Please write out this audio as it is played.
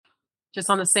just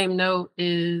on the same note,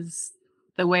 is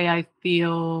the way I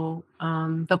feel,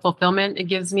 the fulfillment it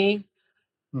gives me,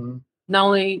 Mhm. not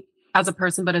only as a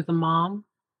person, but as a mom,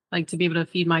 like to be able to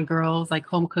feed my girls like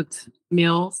home cooked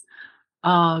meals.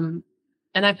 Um,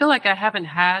 and I feel like I haven't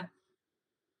had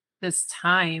this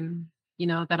time,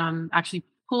 that I'm actually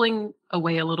pulling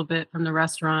away a little bit from the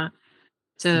restaurant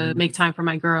to Mhm. make time for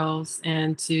my girls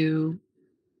and to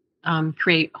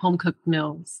create home cooked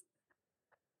meals.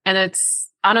 And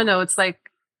I don't know,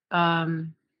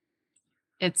 um,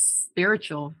 it's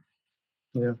spiritual,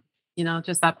 Yeah.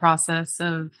 just that process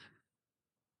of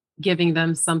giving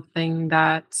them something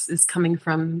that is coming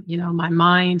from, my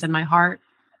mind and my heart.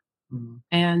 Mhm.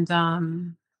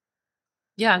 And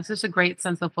yeah, it's just a great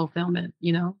sense of fulfillment,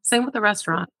 Same with the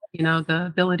restaurant, the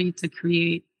ability to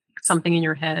create something in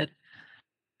your head.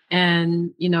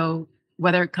 And,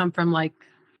 whether it come from like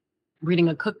reading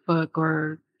a cookbook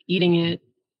or eating it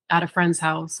at a friend's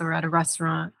house or at a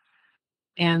restaurant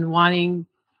and wanting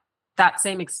that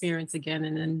same experience again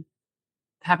and then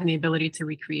having the ability to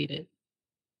recreate it.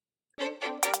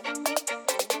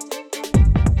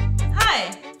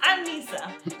 Hi, I'm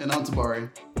Nisa, And I'm Tabari,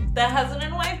 the husband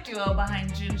and wife duo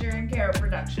behind Ginger and Carrot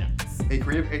Productions, a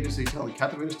creative agency telling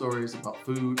captivating stories about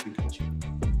food and culture.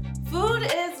 Food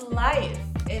is life.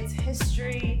 It's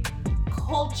history,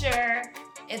 culture,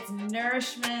 it's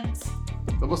nourishment.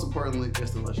 But most importantly,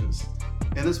 it's delicious.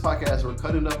 In this podcast, we're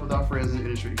cutting up with our friends in the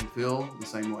industry who feel the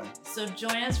same way. So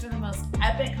join us for the most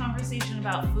epic conversation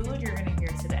about food you're going to hear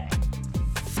today.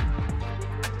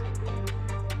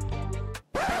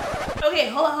 Okay,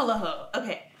 hold on.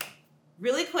 Okay,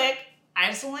 really quick, I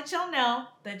just want to let y'all know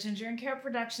that Ginger and Carrot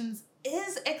Productions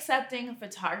is accepting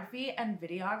photography and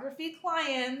videography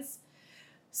clients.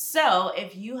 So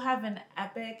if you have an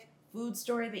epic food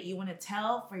story that you want to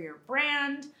tell for your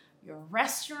brand, your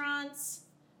restaurants,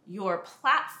 your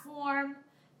platform,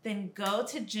 then go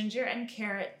to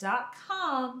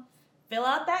gingerandcarrot.com, fill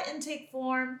out that intake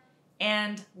form,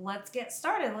 and let's get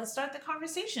started. Let's start the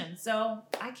conversation. So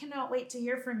I cannot wait to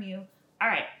hear from you. All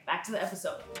right, back to the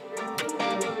episode.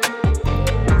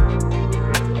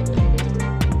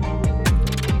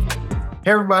 Hey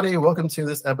everybody, welcome to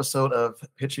this episode of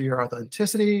Picture Your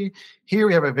Authenticity. Here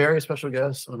we have a very special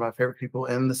guest, one of my favorite people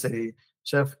in the city,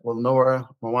 Chef Lenora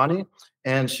Marouani.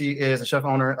 And she is a chef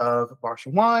owner of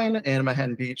Barcia Wine in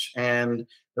Manhattan Beach and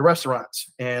the restaurant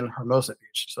in Hermosa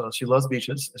Beach. So she loves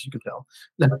beaches, as you can tell.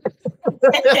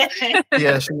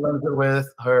 Yeah, she loves it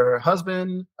with her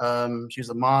husband. She's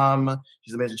a mom.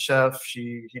 She's an amazing chef.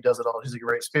 He does it all. She's a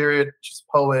great spirit. She's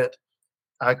a poet.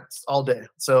 All day.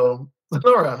 So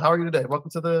Lenora, how are you today?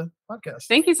 Welcome to the podcast.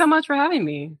 Thank you so much for having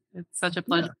me. It's such a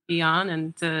pleasure to be on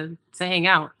and to hang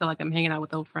out. I feel like I'm hanging out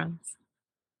with old friends.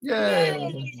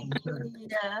 Yay.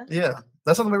 Yeah,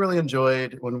 that's something we really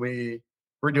enjoyed when we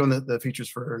were doing the features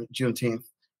for Juneteenth,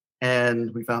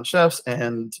 and we found chefs,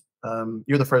 and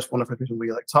you're the first one of the people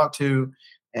we talked to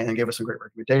and gave us some great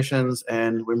recommendations.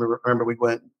 And we remember we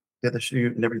went, did the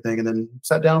shoot and everything, and then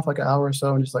sat down for like an hour or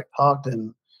so and just talked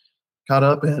and caught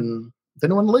up and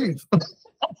didn't want to leave.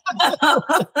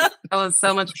 That was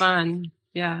so much fun.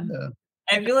 Yeah.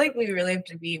 I feel like we really have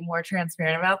to be more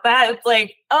transparent about that. It's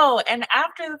like, oh, and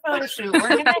after the photo shoot, we're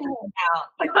gonna hang out.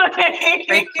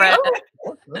 Great friend.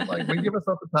 We give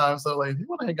ourselves the time. So if you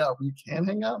want to hang out, we can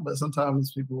hang out. But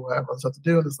sometimes people have other stuff to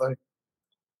do, and it's like,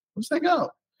 let's hang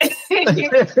out. Because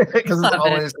it's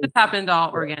always it happened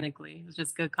all organically. It was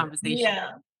just good conversation.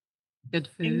 Yeah. Good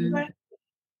food.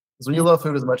 Because when you love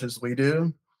food as much as we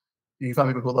do, you find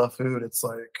people who love food. It's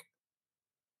like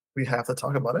we have to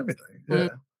talk about everything. Yeah.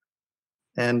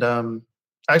 And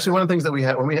actually, one of the things that we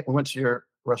had when we went to your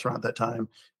restaurant at that time,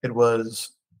 it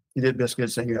was you did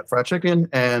biscuits and you had fried chicken.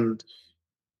 And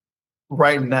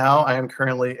right now, I am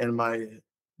currently in my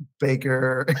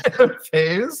baker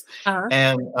phase,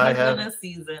 and I have a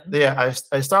season. Yeah,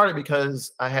 I started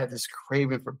because I had this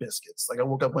craving for biscuits. I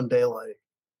woke up one day I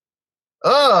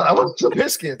want some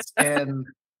biscuits, and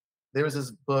there was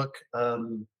this book. I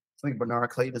think Bernard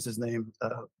Clayton is his name.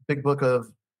 Big book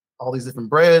of all these different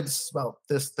breads, about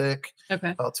this thick,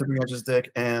 about 2 inches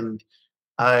thick. And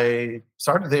I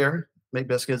started there, made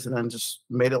biscuits, and then just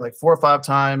made it 4 or 5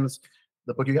 times.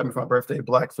 The book you got me for my birthday,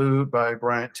 Black Food by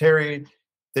Bryant Terry.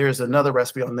 There's another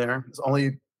recipe on there. It's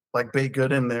only baked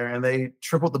good in there, and they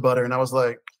tripled the butter. And I was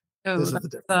like, this is the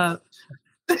difference.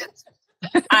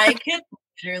 I could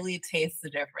literally taste the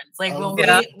difference. When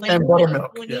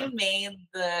you made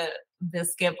the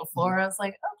biscuit before, I was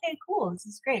like, okay, cool, this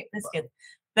is great biscuit.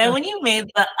 Then when you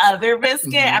made the other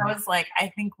biscuit, I was like,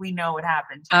 I think we know what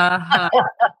happened.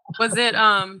 Was it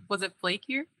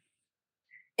flakier?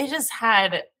 It just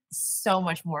had so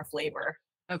much more flavor.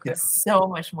 Okay. So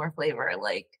much more flavor.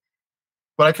 Like,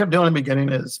 what I kept doing in the beginning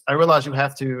is I realized you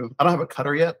have to. I don't have a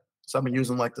cutter yet, so I've been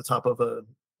using like the top of a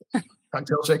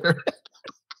cocktail shaker.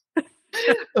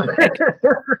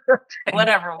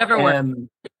 Whatever. And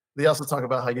they also talk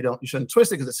about how you shouldn't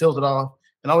twist it because it seals it off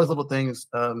and all these little things.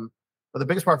 But the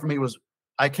biggest part for me was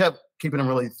I kept keeping them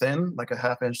really thin, like a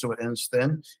half-inch to an inch thin,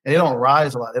 and they don't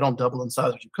rise a lot. They don't double in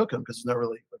size as you cook them because it's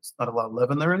not a lot of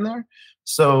leaven there in there.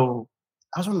 So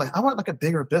I was like, I want like a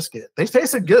bigger biscuit. They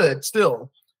tasted good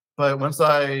still, but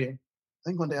I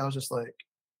think one day I was just like,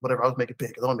 whatever, I would make it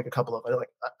big. I want to make a couple of it.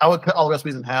 I would cut all the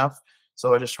recipes in half,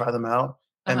 so I just try them out.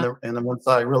 And then once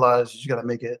I realized you got to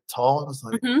make it tall, I was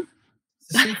like,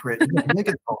 it's a secret. You gotta make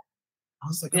it tall. I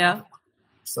was like, yeah.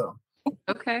 So.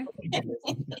 Okay.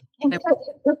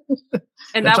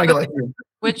 And that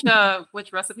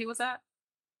which recipe was that?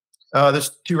 There's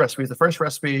 2 recipes. The first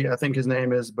recipe, I think his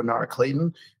name is Bernard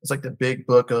Clayton. It's like the big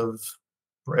book of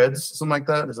breads, something like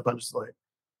that. There's a bunch of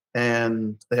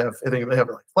and they have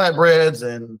like flatbreads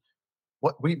and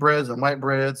wheat breads and white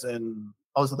breads and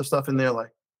all this other stuff in there, like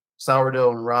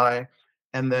sourdough and rye.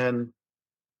 And then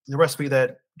the recipe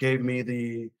that gave me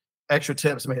the extra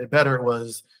tips, made it better,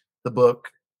 was the book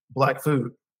Black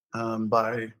Food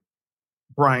by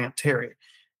Bryant Terry.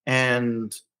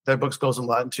 And that book goes a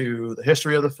lot into the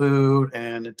history of the food,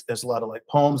 and there's a lot of like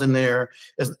poems in there.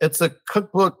 It's a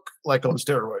cookbook like on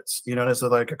steroids, it's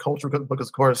like a cultural cookbook.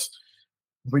 Of course,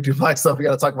 we do Black stuff. We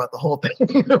got to talk about the whole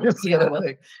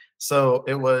thing. So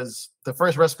it was the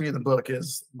first recipe in the book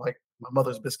is like my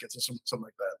mother's biscuits or something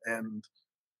like that, and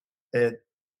it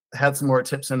had some more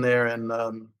tips in there, and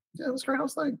it was great. I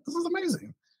was like, this is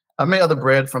amazing. I made other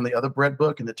bread from the other bread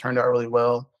book, and it turned out really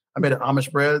well. I made an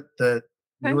Amish bread that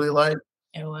you really like.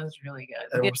 It was really good.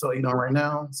 And we're still eating on right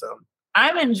now. So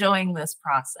I'm enjoying this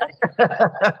process.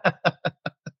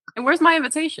 And where's my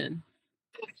invitation?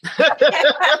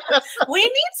 We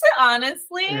need to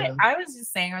honestly, I was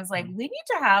just saying, I was like, we need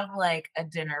to have like a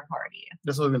dinner party.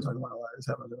 That's what we've been talking about a lot, is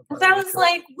having a dinner party. I was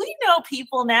like, we know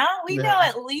people now. We know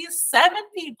at least 7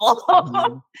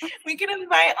 people. We can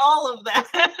invite all of them.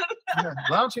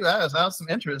 Why don't you ask? I have some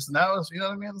interest. Now it's, you know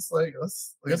what I mean? It's like,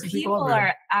 let's get some people over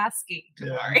are asking,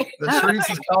 Tamari. The streets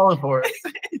is calling for it.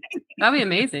 That'd be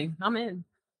amazing. I'm in.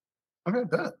 Okay,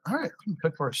 bet. All right. I'm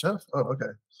cook for a chef. Oh,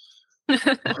 okay. We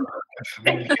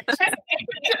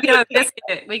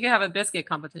can have a biscuit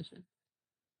competition.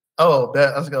 Oh,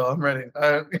 bet. Let's go. I'm ready.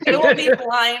 It will be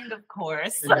blind, of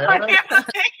course. That'd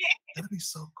be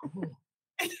so cool.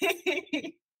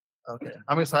 Okay.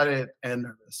 I'm excited and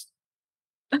nervous.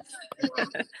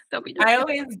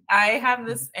 I have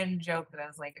this end joke that I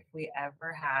was like,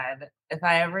 if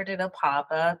I ever did a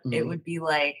pop-up, it would be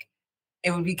like, it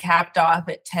would be capped off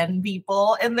at 10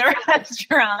 people in the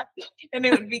restaurant, and it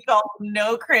would be called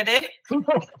No Critic. And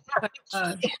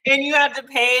you had to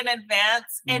pay in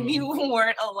advance, and you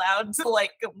weren't allowed to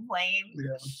like complain.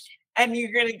 And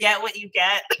you're gonna get what you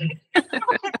get.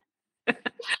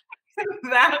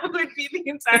 That would be the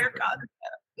entire concept.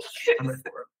 I'm ready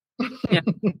for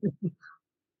it.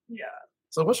 Yeah.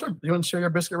 So you want to share your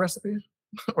biscuit recipe?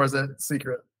 Or is that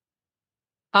secret?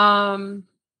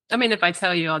 I mean, if I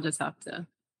tell you, I'll just have to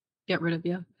get rid of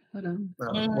you. But,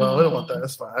 well, we don't want that.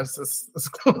 That's fine. It's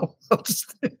cool.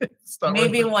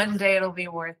 Maybe one day it'll be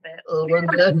worth it. One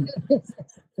day.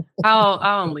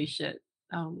 I'll unleash it.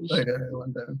 Okay,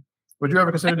 one day. Would you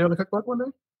ever consider doing a cookbook one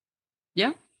day?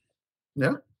 Yeah.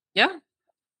 Yeah? Yeah.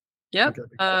 Yep.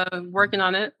 Okay. Working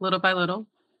on it little by little.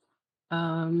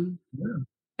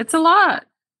 It's a lot,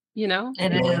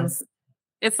 It is.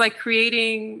 It's like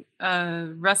creating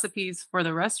recipes for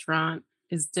the restaurant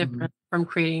is different from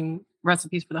creating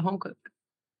recipes for the home cook.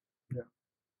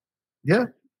 Yeah.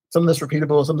 Something that's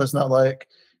repeatable, something that's not like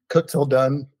cook till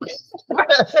done.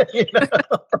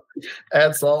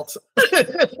 Add salt.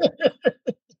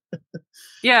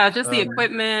 Yeah, just the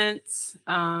equipment,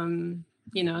 the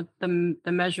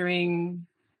measuring,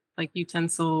 like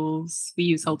utensils. We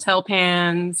use hotel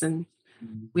pans, and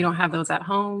we don't have those at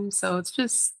home. So it's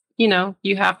just,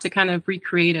 you have to kind of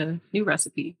recreate a new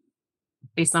recipe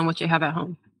based on what you have at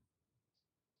home.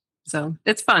 So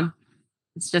it's fun.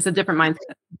 It's just a different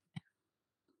mindset.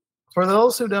 For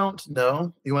those who don't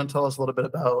know, you want to tell us a little bit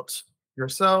about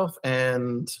yourself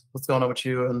and what's going on with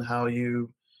you and how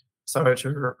you started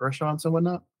your restaurants and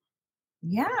whatnot?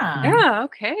 Yeah.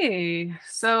 Okay.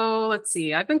 So let's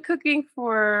see. I've been cooking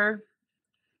for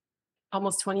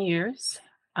almost 20 years.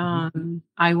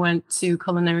 I went to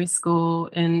culinary school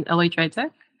in LA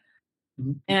Tech.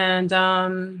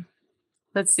 And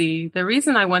let's see. The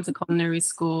reason I went to culinary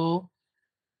school,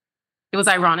 it was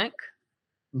ironic.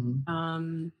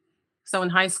 So in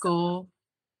high school,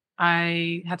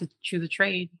 I had to choose a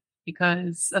trade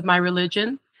because of my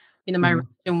religion. You know, my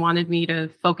religion wanted me to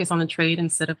focus on a trade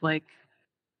instead of like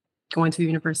going to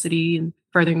university and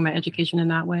furthering my education in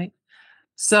that way.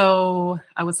 So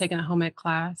I was taking a home ec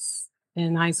class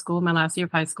in high school, my last year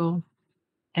of high school,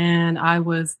 and I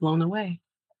was blown away.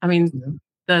 I mean,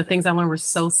 the things I learned were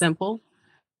so simple,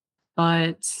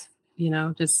 but you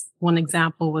know, just one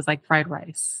example was like fried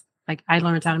rice. Like I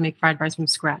learned how to make fried rice from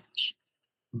scratch.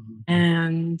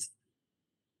 And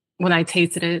when I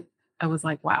tasted it, I was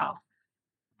like, wow,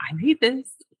 I need this.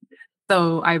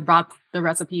 So I brought the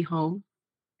recipe home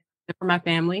for my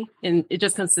family, and it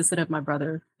just consisted of my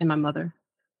brother and my mother.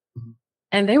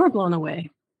 And they were blown away.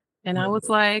 And I was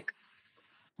like,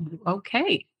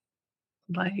 okay,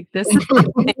 like this is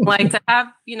something. Like to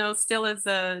have, you know, still as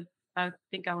I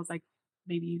think I was like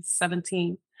maybe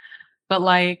 17, but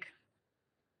like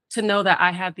to know that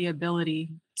I had the ability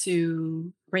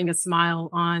to bring a smile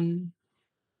on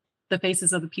the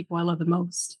faces of the people I love the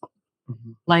most.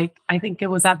 Like, I think it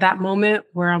was at that moment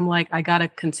where I'm like, I gotta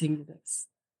continue this.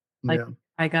 Like,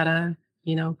 I gotta,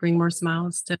 you know, bring more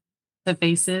smiles to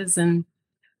faces and,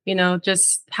 you know,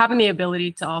 just having the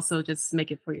ability to also just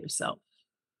make it for yourself.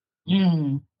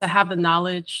 To have the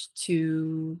knowledge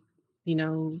to, you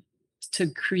know, to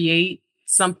create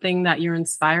something that you're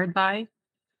inspired by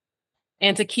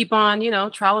and to keep on, you know,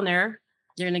 trial and error.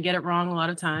 You're going to get it wrong a lot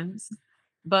of times,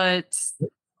 but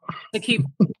to keep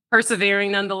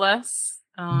persevering nonetheless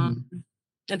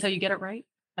until you get it right.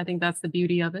 I think that's the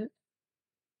beauty of it.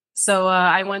 So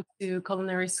I went to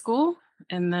culinary school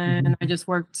and then I just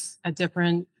worked at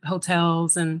different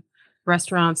hotels and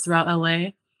restaurants throughout LA.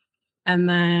 And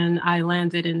then I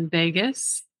landed in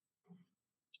Vegas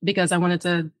because I wanted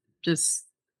to just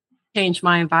change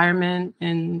my environment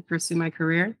and pursue my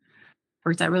career.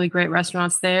 Worked at really great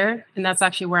restaurants there. And that's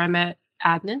actually where I met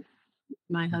Adnan,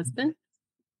 my husband.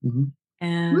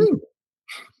 And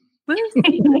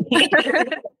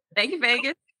thank you,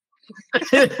 Vegas.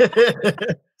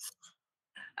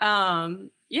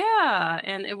 Yeah,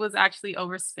 and it was actually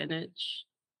over spinach.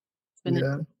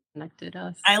 Spinach connected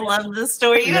us. I love the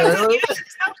story. Tell the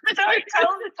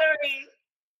story.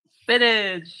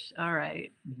 Spinach. All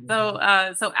right. So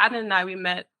Adnan and I, we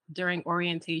met during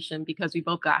orientation because we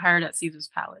both got hired at Caesar's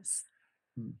Palace.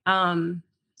 And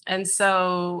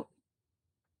so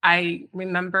I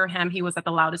remember him, he was at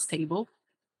the loudest table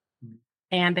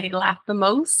and they laughed the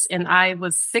most. And I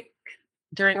was sick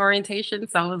during orientation.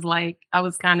 So I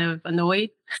was kind of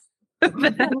annoyed.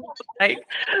 Like,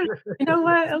 you know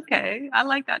what? Okay. I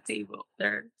like that table.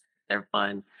 They're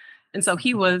fun. And so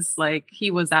he was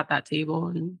at that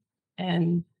table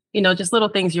and, you know, just little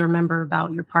things you remember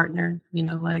about your partner, you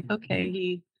know, like,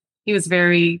 okay, he was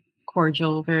very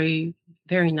cordial, very,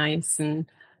 very nice. And,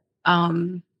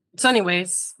 so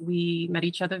anyways, we met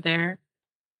each other there.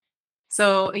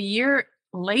 So a year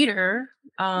later,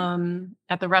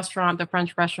 at the restaurant, the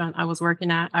French restaurant I was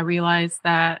working at, I realized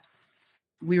that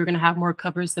we were going to have more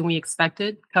covers than we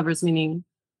expected. Covers meaning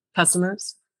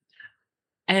customers.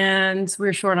 And we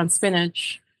were short on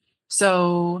spinach.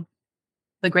 So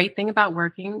the great thing about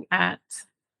working at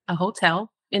a hotel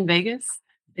in Vegas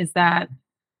is that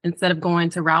instead of going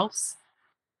to Ralph's,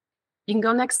 you can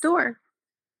go next door.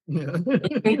 You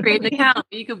can create an account.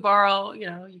 You could borrow, you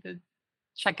know, you could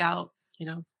check out, you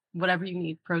know, whatever you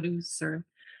need, produce or.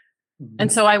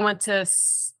 And so I went to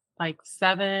like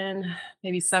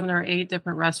maybe 7 or 8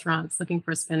 different restaurants looking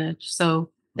for spinach. So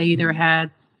they either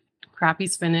had crappy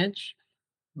spinach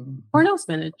or no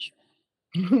spinach.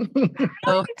 How do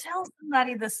you tell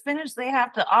somebody the spinach they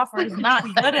have to offer is not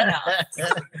good enough?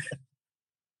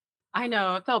 I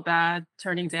know, it felt bad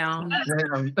turning down.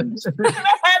 It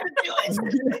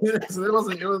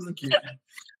wasn't cute.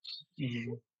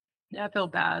 Yeah, I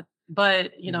felt bad.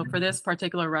 But, you know, for this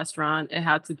particular restaurant, it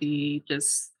had to be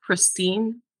just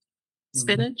pristine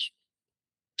spinach.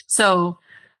 So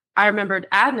I remembered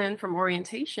Adnan from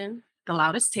orientation, the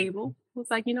loudest table,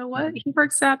 was like, you know what? He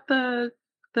works at the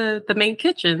main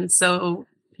kitchen. So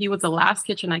he was the last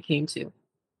kitchen I came to.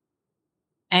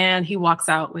 And he walks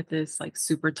out with this like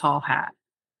super tall hat.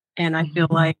 And I feel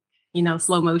like, you know,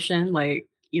 slow motion, like,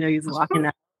 you know, he's walking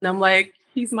out. And I'm like,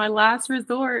 he's my last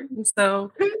resort. And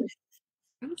so I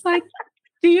was like,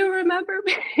 do you remember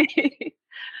me?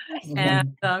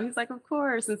 And he's like, of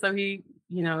course. And so he,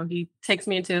 you know, he takes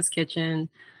me into his kitchen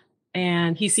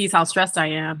and he sees how stressed I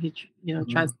am. He, you know,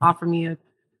 tries to offer me a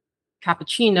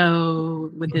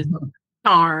cappuccino with his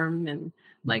charm and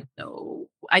like, no,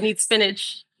 I need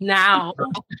spinach now.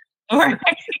 And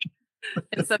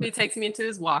so he takes me into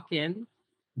his walk-in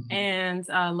and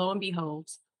lo and behold,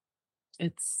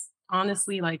 it's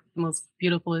honestly like the most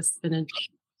beautifulest spinach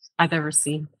I've ever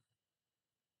seen.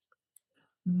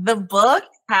 The book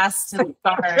has to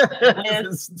start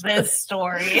with this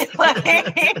story. Like,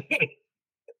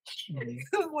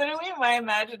 literally, my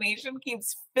imagination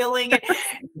keeps filling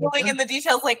in the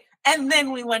details. Like, and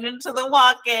then we went into the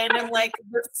walk-in, and like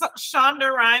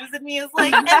Shonda Rhimes and me is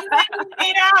like, and then we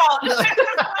made out.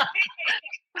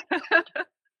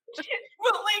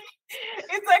 But like,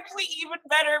 it's actually even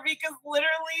better because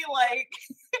literally, like,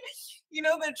 you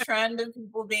know, the trend of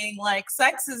people being like,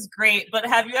 sex is great, but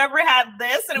have you ever had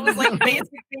this? And it was like basic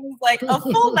things like a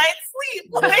full night's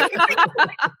sleep. Like,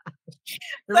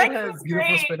 sex is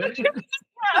great. Spinach.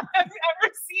 Yeah, have you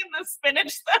ever seen the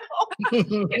spinach though?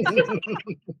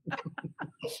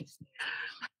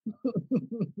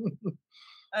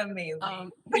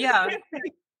 Amazing. Yeah.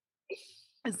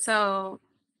 And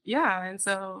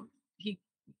so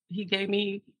he gave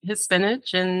me his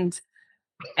spinach and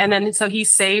then so he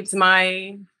saved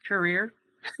my career.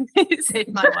 He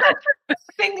saved my life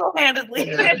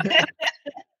single-handedly.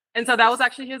 And so that was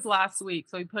actually his last week.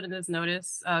 So he put in his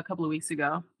notice a couple of weeks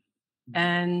ago.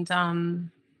 And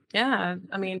yeah,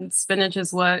 I mean, spinach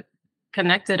is what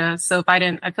connected us. So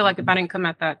I feel like if I didn't come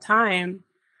at that time,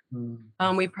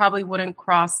 we probably wouldn't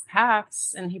cross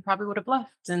paths and he probably would have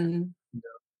left. And,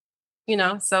 you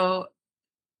know, so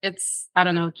it's, I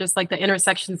don't know, just like the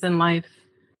intersections in life,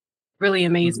 really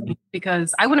amazing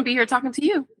because I wouldn't be here talking to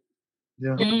you.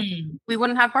 Yeah. We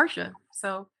wouldn't have Harsha.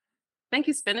 So thank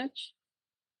you, spinach.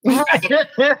 For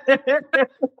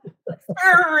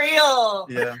real.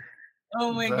 Yeah.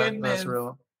 Oh my goodness. That's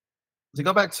real. To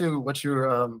go back to what you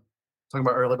were talking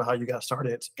about earlier about how you got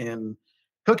started in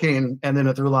cooking and then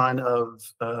a through line of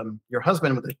your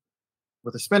husband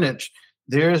with the spinach,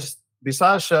 there's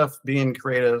besides chef being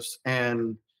creatives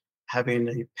and having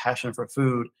a passion for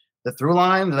food, the through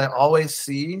line that I always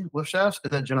see with chefs is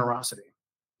that generosity.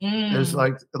 There's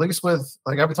like, at least with,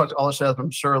 like, I've talked to all the chefs,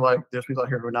 I'm sure like there's people out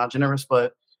here who are not generous,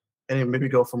 but, and maybe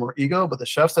go for more ego, but the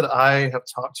chefs that I have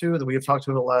talked to, that we have talked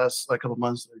to the last like couple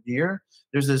months or year,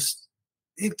 there's this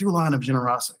big through line of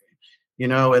generosity, you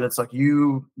know, and it's like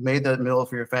you made that meal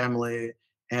for your family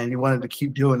and you wanted to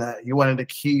keep doing that. You wanted to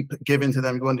keep giving to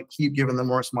them. You wanted to keep giving them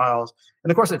more smiles.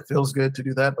 And of course it feels good to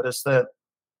do that, but it's that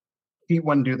keep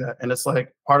wanting to do that. And it's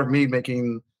like part of me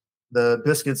making the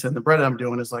biscuits and the bread I'm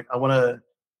doing is like, I want to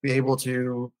be able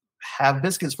to have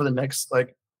biscuits for the next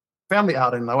like family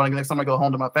outing. I want to next time I go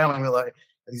home to my family, I'm like,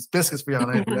 these biscuits for y'all,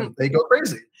 and they go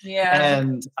crazy. Yeah.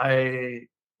 And I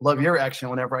love your reaction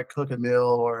whenever I cook a meal,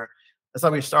 or that's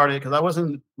how we started because I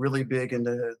wasn't really cooking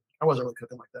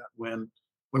like that when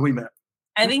we met.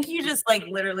 I think you just like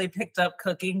literally picked up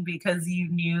cooking because you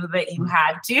knew that you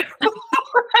had to.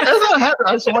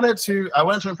 I just wanted to. I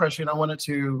wanted to impress you, and I wanted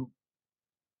to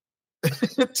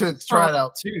to try it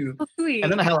out too. Sweet.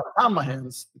 And then I had a lot of time on my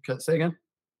hands. Because say again.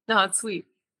 No, it's sweet.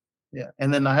 Yeah,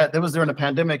 and then it was during the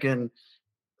pandemic, and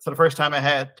so the first time I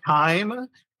had time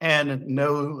and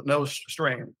no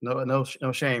strain, no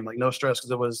shame, like no stress,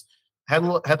 because it was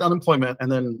had unemployment,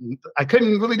 and then I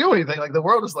couldn't really do anything. Like the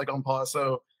world is like on pause,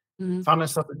 so finding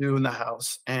stuff to do in the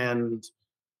house, and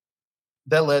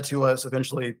that led to us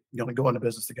eventually, going into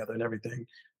business together and everything.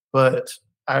 But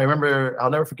I remember, I'll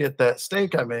never forget that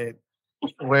steak I made,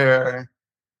 where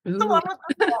the one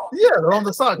on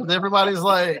the side, because everybody's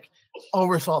like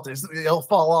over salty, it'll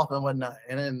fall off and whatnot,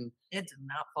 and then it did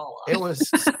not fall off. It was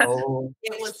so.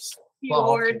 It was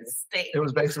cured steak. It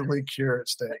was basically cured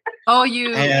steak. Oh,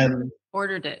 you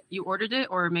ordered it. You ordered it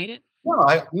or made it? No,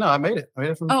 I made it. I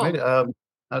made it.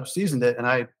 I seasoned it and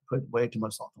I put way too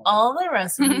much salt on it. All the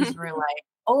recipes were like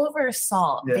over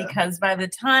salt because by the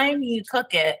time you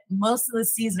cook it, most of the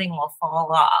seasoning will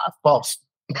fall off. False.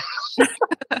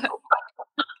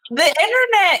 The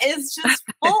internet is just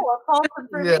full of false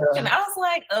information. Yeah. I was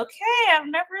like, okay, I've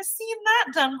never seen that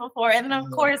done before. And then of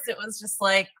course it was just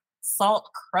like salt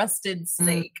crusted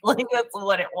steak. Like that's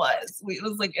what it was. It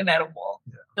was like inedible.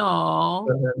 Oh.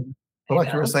 But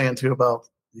like you were saying too about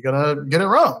you gotta get it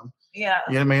wrong. Yeah.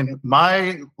 You know what I mean?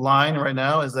 My line right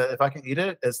now is that if I can eat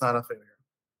it, it's not a failure.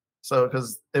 So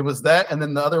because it was that, and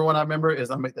then the other one I remember is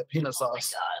I make that peanut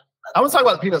sauce. Oh my God. I want to talk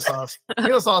about peanut sauce.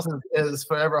 Peanut sauce is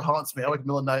forever haunts me. I wake in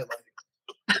the middle of the night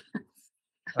like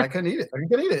I couldn't eat it. I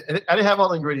couldn't eat it. I didn't have all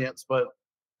the ingredients, but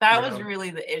that was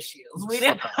really the issue. We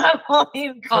didn't have all the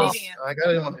ingredients. Like I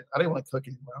didn't want to cook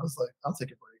anymore. I was like, I'll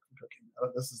take a break from cooking.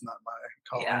 This is not my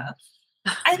calling. Yeah.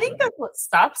 I think that's what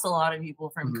stops a lot of people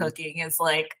from cooking is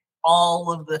like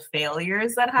all of the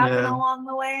failures that happen along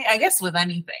the way. I guess with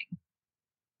anything.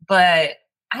 But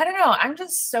I don't know. I'm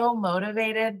just so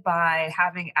motivated by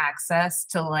having access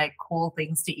to like cool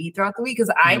things to eat throughout the week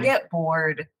because I get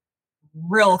bored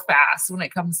real fast when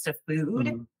it comes to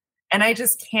food. And I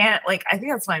just can't, like, I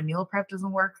think that's why meal prep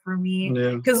doesn't work for me.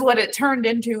 Because what it turned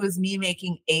into was me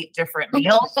making 8 different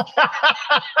meals.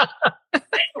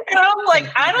 And I'm like,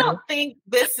 I don't think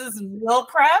this is meal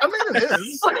prep. I mean, it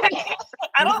is.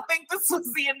 I don't think this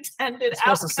was the intended It's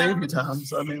supposed outcome. to save you time.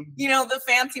 So, I mean, you know, the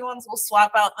fancy ones will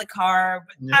swap out the carb.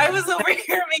 I was over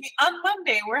here making, on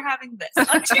Monday, we're having this.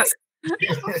 On Tuesday,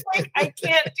 like, I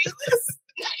can't do this.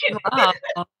 Wow.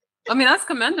 I mean, that's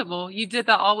commendable. You did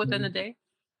that all within a day?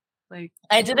 Like,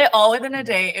 I did it all within a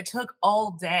day. It took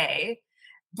all day,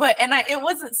 but it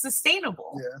wasn't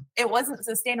sustainable. It wasn't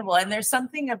sustainable. And there's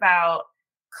something about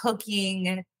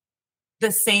cooking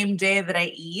the same day that I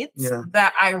eat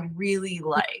that I really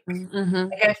like.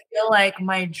 Like, I feel like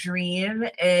my dream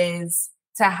is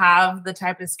to have the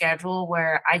type of schedule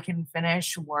where I can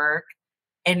finish work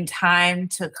in time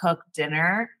to cook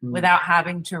dinner without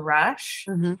having to rush.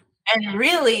 And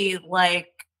really, like,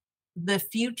 the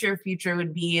future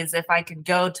would be is if I could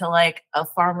go to like a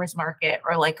farmer's market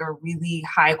or like a really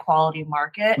high quality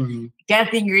market, get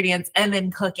the ingredients and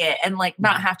then cook it and like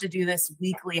not have to do this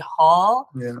weekly haul.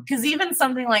 Because even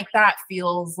something like that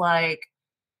feels like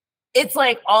it's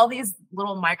like all these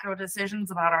little micro decisions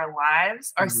about our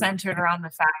lives are centered around the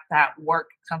fact that work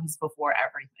comes before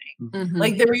everything.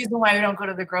 Like the reason why we don't go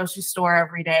to the grocery store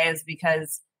every day is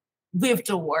because we have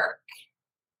to work.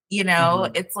 You know,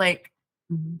 it's like,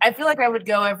 I feel like I would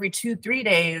go every 2-3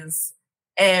 days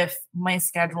if my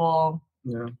schedule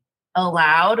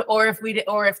allowed, or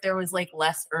if there was like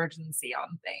less urgency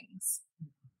on things.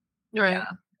 Right. Yeah.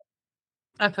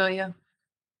 I feel you.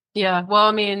 Yeah. Well,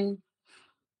 I mean,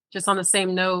 just on the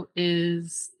same note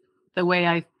is the way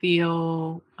I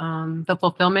feel, the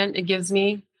fulfillment it gives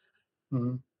me,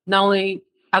 not only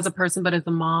as a person, but as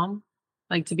a mom,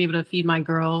 like to be able to feed my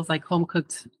girls like home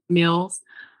cooked meals.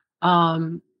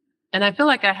 And I feel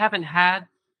like I haven't had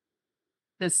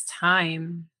this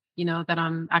time, you know, that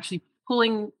I'm actually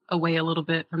pulling away a little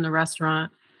bit from the restaurant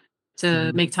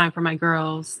to make time for my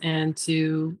girls and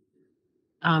to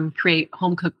create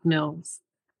home cooked meals.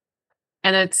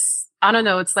 And I don't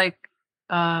know, it's like,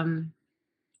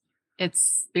 it's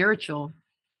spiritual.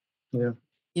 You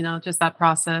know, just that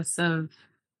process of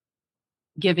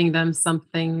giving them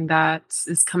something that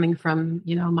is coming from,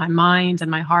 you know, my mind and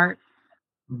my heart.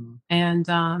 And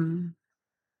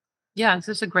yeah, it's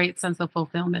just a great sense of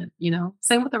fulfillment, you know.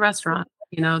 Same with the restaurant,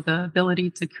 you know, the ability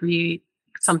to create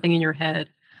something in your head.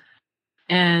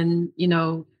 And, you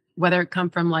know, whether it come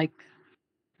from like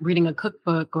reading a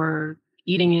cookbook or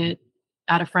eating it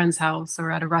at a friend's house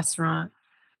or at a restaurant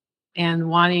and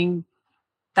wanting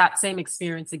that same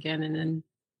experience again and then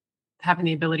having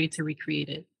the ability to recreate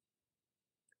it.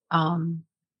 I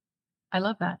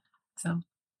love that. So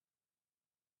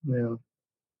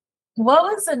What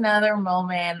was another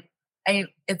moment?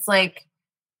 It's like,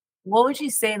 what would you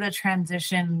say the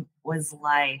transition was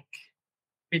like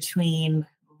between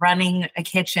running a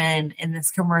kitchen in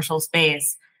this commercial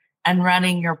space and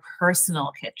running your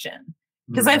personal kitchen?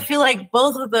 Because I feel like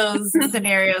both of those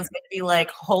scenarios could be like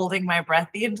holding my breath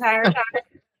the entire time.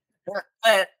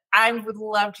 But I would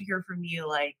love to hear from you,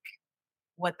 like,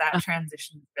 what that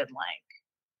transition's been like.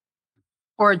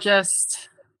 Or just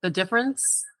the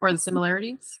difference or the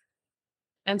similarities?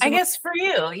 And I guess for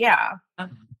you, yeah.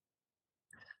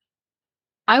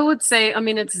 I would say, I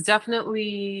mean, it's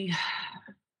definitely,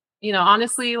 you know,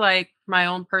 honestly, like my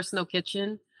own personal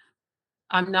kitchen,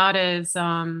 I'm not as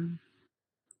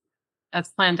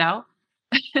planned out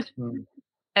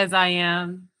as I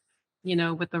am, you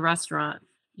know, with the restaurant.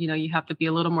 You know, you have to be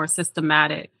a little more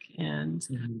systematic and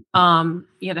you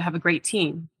have to have a great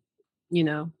team. You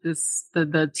know,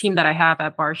 the team that I have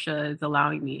at Barsha is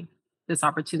allowing me this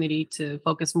opportunity to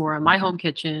focus more on my home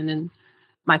kitchen and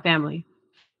my family.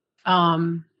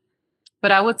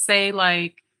 But I would say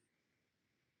like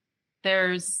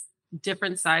there's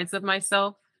different sides of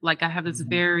myself. Like I have this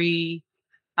very,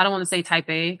 I don't want to say type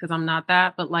A because I'm not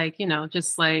that, but like, you know,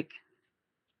 just like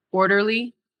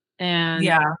orderly and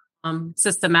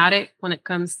systematic when it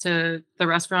comes to the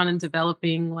restaurant and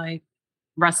developing like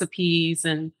recipes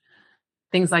and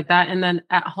things like that. And then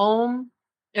at home,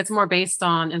 it's more based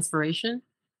on inspiration.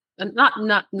 And not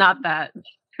that.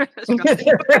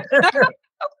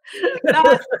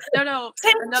 No.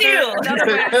 Another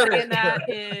way of saying that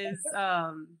is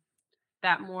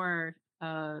that more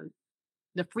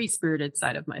the free spirited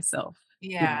side of myself.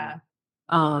 Yeah.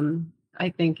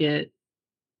 I think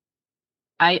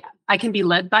I can be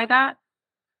led by that.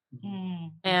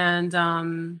 And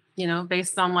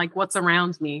based on like what's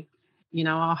around me,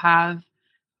 I'll have,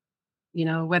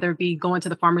 whether it be going to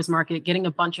the farmer's market, getting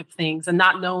a bunch of things and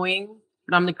not knowing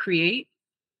what I'm going to create,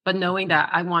 but knowing that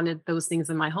I wanted those things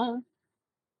in my home.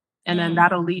 And then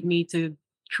that'll lead me to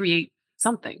create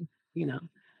something,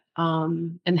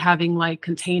 and having like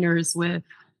containers with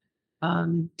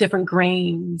different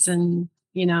grains and,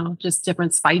 just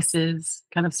different spices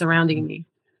kind of surrounding me.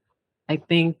 I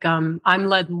think I'm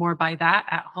led more by that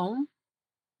at home.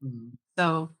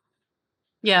 So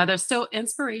yeah, there's still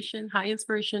inspiration, high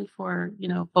inspiration for,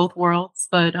 both worlds.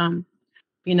 But,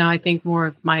 I think more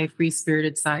of my free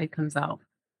spirited side comes out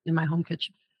in my home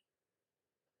kitchen.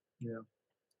 Yeah.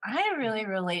 I really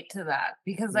relate to that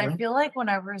because I feel like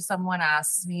whenever someone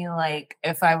asks me like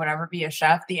if I would ever be a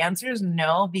chef, the answer is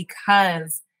no,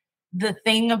 because the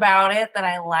thing about it that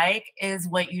I like is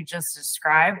what you just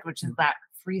described, which is that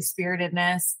free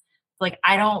spiritedness. Like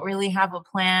I don't really have a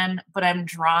plan, but I'm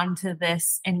drawn to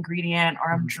this ingredient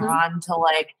or I'm drawn to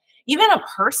like even a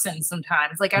person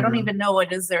sometimes. Like I don't even know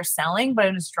what it is they're selling, but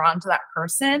I'm just drawn to that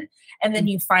person. And then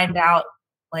you find out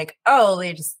like, oh,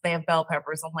 they have bell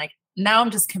peppers. I'm like, now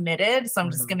I'm just committed. So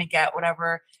I'm just going to get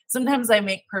whatever. Sometimes I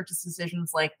make purchase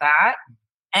decisions like that.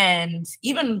 And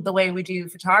even the way we do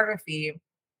photography,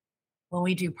 when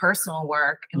we do personal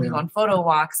work and we go on photo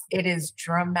walks, it is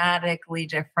dramatically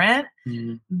different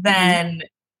than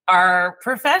our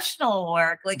professional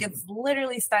work. Like it's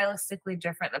literally stylistically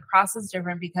different. The process is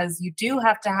different because you do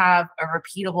have to have a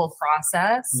repeatable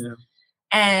process. Yeah.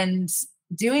 And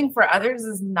doing for others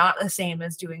is not the same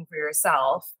as doing for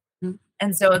yourself.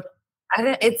 And so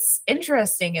it's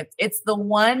interesting. It's the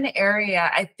one area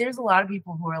there's a lot of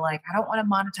people who are like, I don't want to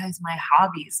monetize my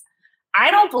hobbies. I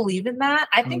don't believe in that.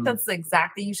 I think that's the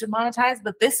exact thing you should monetize,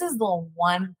 but this is the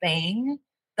one thing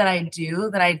that I do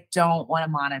that I don't want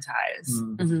to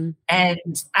monetize.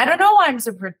 And I don't know why I'm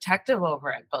so protective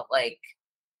over it, but like,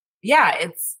 yeah,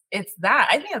 it's that.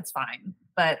 I think it's fine.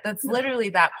 But that's literally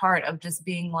that part of just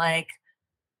being like,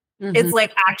 it's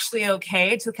like actually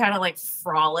okay to kind of like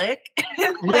frolic.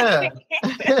 Yeah,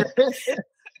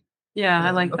 I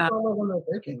like that. I love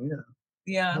baking.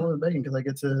 Yeah. I love baking because I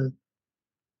get to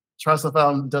try stuff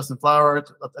out and dust and flour.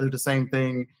 I do the same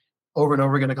thing over and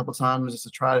over again a couple of times just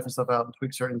to try different stuff out and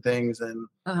tweak certain things and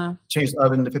change the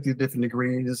oven to 50 different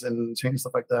degrees and change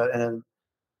stuff like that. And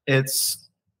it's,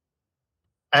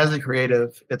 as a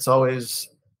creative, it's so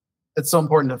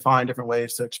important to find different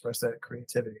ways to express that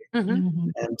creativity and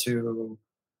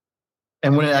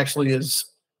when it actually is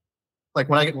like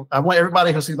I want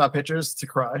everybody who sees my pictures to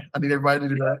cry. I need everybody to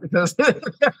do that because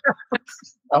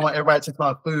I want everybody to taste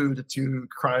my food to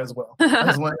cry as well.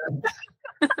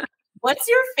 What's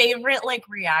your favorite like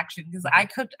reaction? Because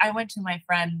I went to my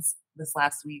friends this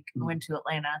last week. I went to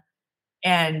Atlanta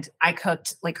and I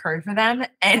cooked like curry for them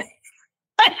and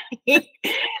they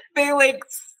like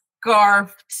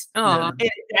scarfed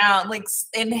it down, like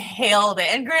inhaled it.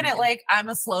 And granted, like I'm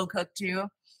a slow cook too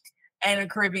and a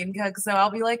Caribbean cook, so I'll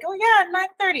be like, oh yeah,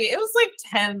 9:30. It was like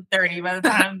 10:30 by the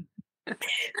time.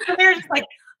 So they're just like,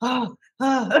 oh.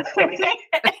 And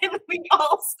we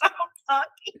all stopped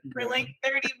talking for like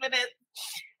 30 minutes.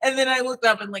 And then I looked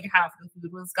up and like half the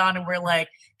food was gone and we're like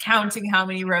counting how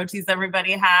many rotis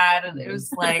everybody had. And it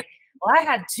was like, well, I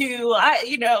had 2.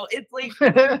 It's like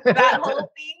that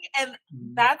whole thing. And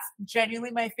that's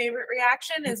genuinely my favorite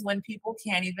reaction is when people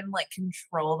can't even like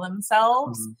control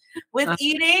themselves with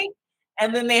eating.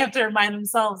 And then they have to remind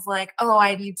themselves like, oh,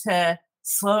 I need to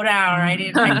slow down. Or I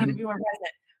need to be more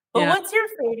present. But what's your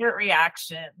favorite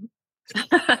reaction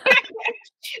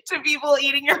to people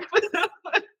eating your food?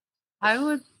 I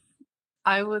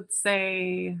would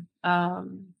say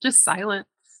just silence.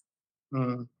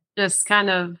 Just kind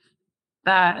of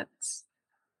that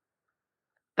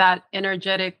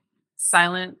energetic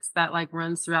silence that like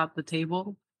runs throughout the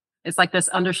table. It's like this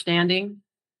understanding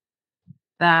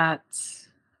that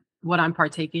what I'm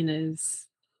partaking is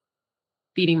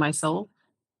feeding my soul.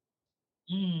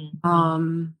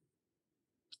 And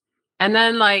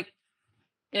then like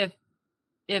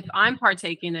if I'm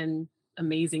partaking in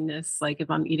amazingness, like if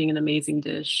I'm eating an amazing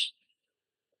dish,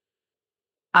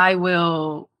 I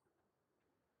will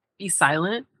be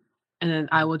silent and then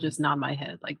I will just nod my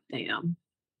head like, damn.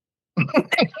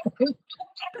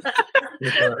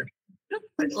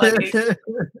 Like,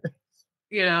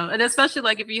 and especially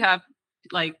like if you have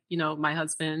like, my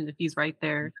husband, if he's right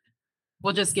there,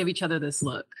 we'll just give each other this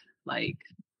look like,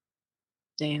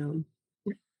 damn.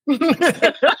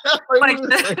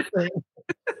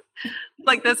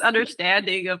 Like this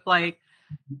understanding of like,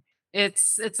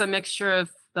 it's a mixture of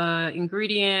the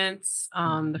ingredients,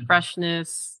 the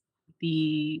freshness,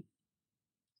 the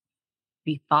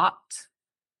the thought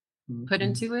put Mhm.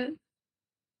 into it.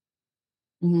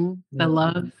 The Yeah,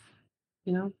 love,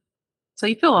 you know? So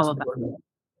you feel most all of that. important.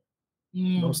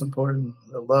 Most Mm. important,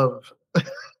 the love.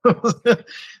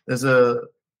 There's a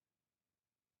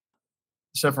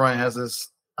Chef Ryan has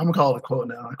this. I'm gonna call it a quote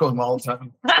now. I quote him all the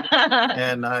time,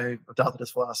 and I adopted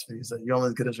this philosophy. He said, "You're only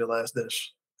as good as your last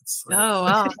dish." It's like, Oh,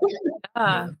 wow. yeah.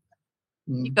 Yeah.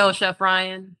 You Mhm. go, Chef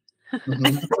Ryan.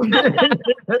 Mhm.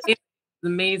 He's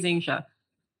an amazing chef.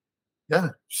 Yeah,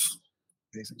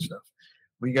 amazing stuff.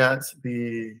 We got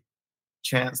the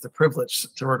chance, the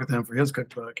privilege to work with him for his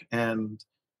cookbook, and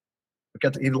we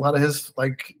got to eat a lot of his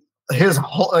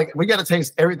whole we got to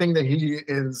taste everything that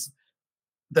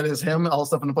is him, all the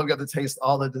stuff in the book. We got to taste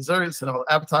all the desserts and all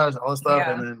the appetizers, all the stuff,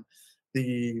 Yeah. and then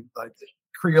the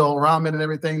Creole ramen and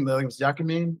everything. I think it was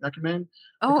yakimen they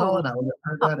call it. Oh, I never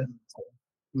heard wow. that, and it's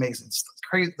amazing. It's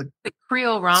crazy. The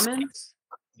Creole ramen?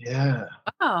 Yeah.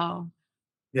 Wow.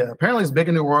 Yeah, apparently it's big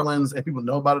in New Orleans and people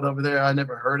know about it over there. I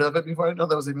never heard of it before. I didn't know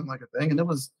that was even like a thing. And it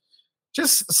was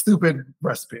just stupid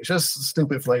recipes, just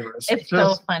stupid flavors. It's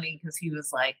so funny because he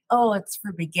was like, "Oh, it's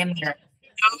for beginners." I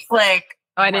was like,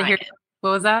 Oh, I didn't hear. Ryan.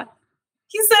 What was that?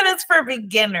 He said it's for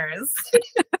beginners.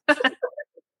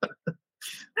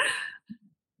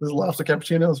 There's lobster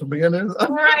cappuccinos for beginners.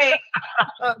 Right.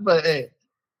 But hey,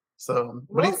 so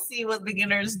We'll see what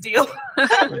beginners do.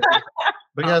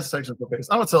 but he has sections for base.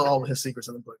 I'm gonna tell all of his secrets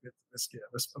in the book. I'm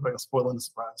gonna spoil the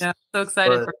surprise. Yeah, so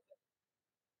excited. But,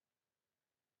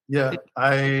 yeah,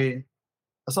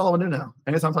 that's all I want to do now.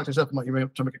 Anytime I talk to a chef, I'm like, you ready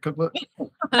to make a cookbook?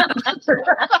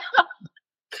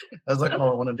 That's like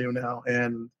all I want to do now.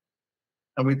 And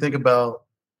we think about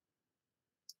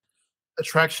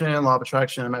attraction, law of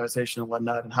attraction, manifestation, and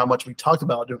whatnot, and how much we talked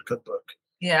about doing a cookbook.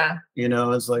 Yeah.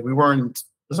 It's like it's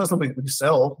not something we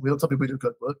sell. We don't tell people we do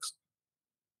cookbooks.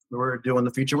 We were doing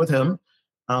the feature with him,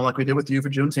 like we did with you for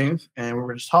Juneteenth, and we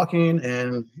were just talking,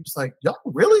 and he was like, "Y'all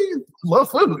really love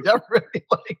food. Y'all really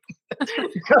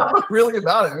y'all really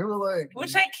about it." We were like,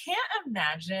 which I can't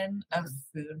imagine a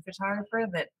food photographer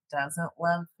that doesn't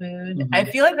love food. I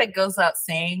feel like that goes without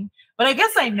saying, but I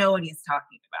guess I know what he's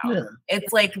talking about. Yeah.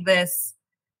 It's like this,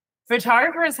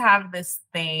 photographers have this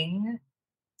thing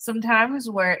sometimes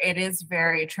where it is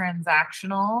very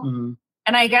transactional.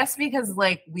 And I guess because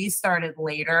we started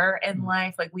later in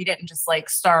life, we didn't just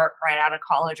start right out of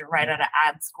college or right out of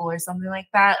ad school or something like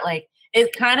that.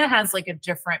 It kind of has a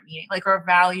different meaning. Our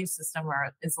value system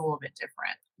is a little bit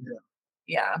different. Yeah.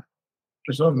 Yeah.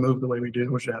 We still haven't moved the way we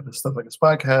do. We should have this stuff like this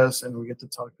podcast, and we get to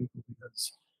talk to people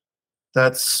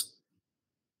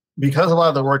because a lot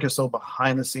of the work is so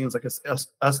behind the scenes, it's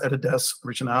us at a desk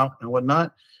reaching out and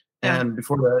whatnot. Yeah. And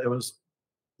before that, it was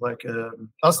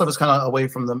our stuff is kind of away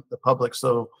from the public,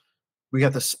 so we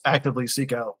have to actively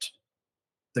seek out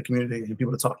the community and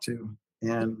people to talk to.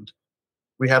 And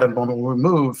we had a moment when we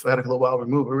moved. I had a little while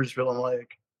removed. We were just feeling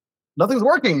like nothing's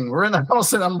working. We're in the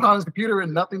house and I'm on his computer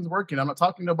and nothing's working. I'm not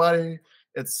talking to nobody.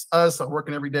 It's us. I'm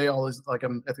working every day. I'm at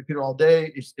the computer all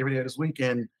day, every day this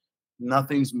weekend.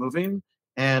 Nothing's moving.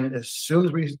 And as soon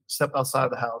as we step outside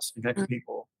of the house and connect with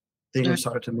people, things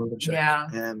start to move and change. Yeah.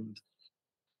 And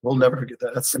we'll never forget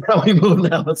that. That's how we move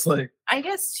now. It's I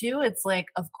guess too, it's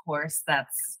of course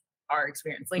that's our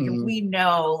experience. We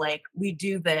know, we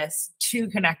do this to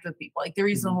connect with people. The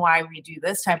reason why we do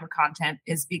this type of content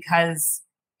is because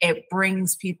it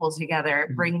brings people together,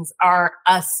 it brings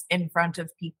us in front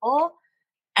of people.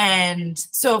 And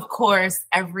so of course,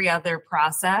 every other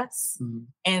process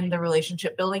in the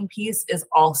relationship building piece is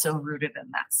also rooted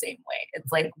in that same way.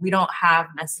 It's we don't have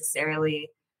necessarily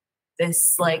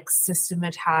this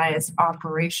systematized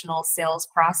operational sales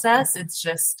process. It's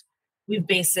just we've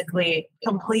basically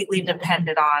completely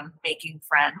depended on making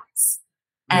friends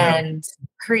and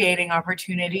creating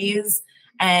opportunities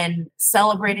and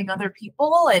celebrating other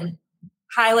people and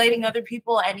highlighting other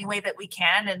people any way that we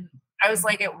can. And I was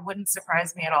it wouldn't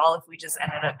surprise me at all if we just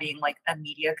ended up being a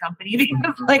media company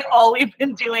because all we've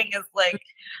been doing is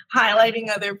highlighting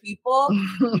other people.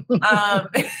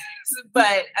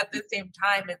 But at the same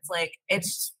time,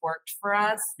 it's just worked for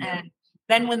us. And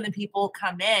then when the people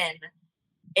come in,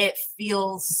 it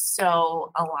feels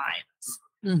so aligned.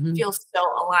 It feels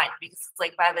so aligned because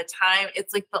it's by the time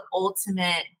it's the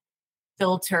ultimate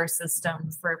filter system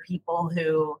for people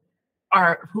who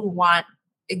want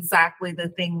exactly the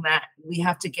thing that we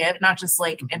have to give, not just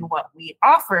in what we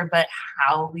offer, but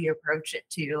how we approach it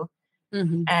too.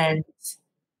 And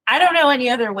I don't know any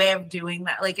other way of doing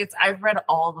that. I've read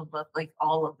all the book,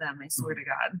 all of them, I swear to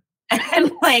God.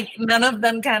 And none of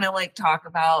them kind of talk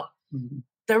about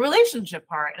the relationship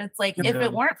part. And it's if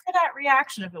it weren't for that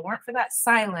reaction, if it weren't for that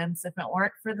silence, if it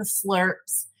weren't for the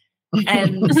slurps,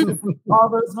 And all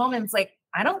those moments, like,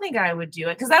 I don't think I would do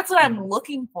it because that's what I'm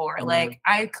looking for. Like,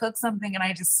 I cook something and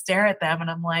I just stare at them and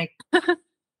I'm like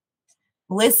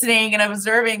listening and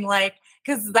observing, like,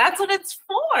 because that's what it's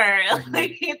for.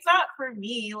 Like, it's not for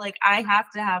me. Like, I have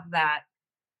to have that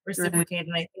reciprocated.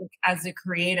 And I think as a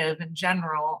creative in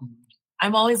general,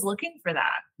 I'm always looking for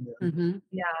that.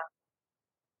 Yeah.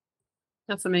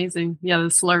 That's amazing. Yeah, the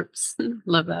slurps.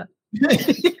 Love that.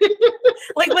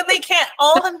 Like when they can't,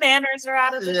 all the manners are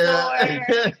out of the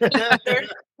door. They're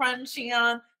crunching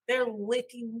on, they're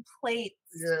licking plates.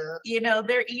 Yeah. You know,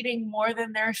 they're eating more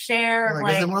than their share.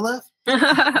 Like, is there more left?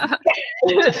 I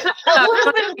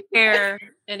don't care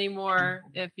anymore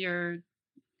if you're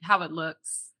how it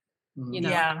looks. You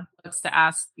know, looks to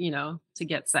ask, you know, to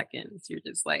get seconds. You're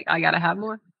just like, I gotta have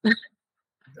more.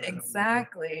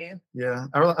 Exactly. Yeah.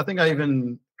 I think I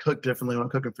even cook differently when I'm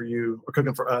cooking for you or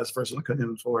cooking for us versus when I'm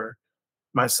cooking for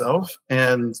myself.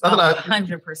 And not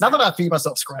that I feed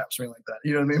myself scraps or anything like that.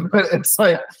 You know what I mean? But it's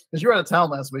like, because you were out of town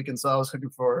last week, and so I was cooking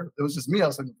for, it was just me I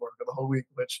was cooking for the whole week,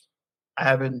 which I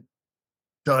haven't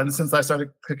done since I started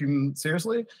cooking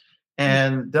seriously.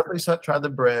 And definitely tried the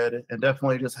bread and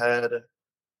definitely just had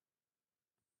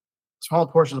small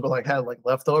portions, but like had like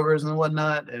leftovers and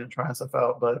whatnot and trying stuff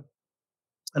out. But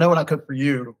I know when I cook for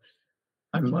you,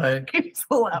 I'm like,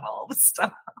 pull out all the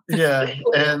stuff. Yeah.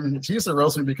 And she used to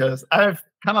roast me because I've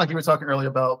kind of like you were talking earlier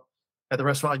about at the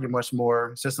restaurant, you're much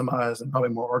more systemized and probably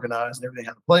more organized and everything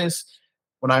had a place.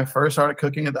 When I first started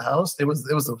cooking at the house, it was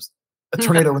a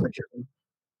tornado in the kitchen.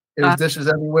 It was dishes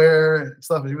everywhere,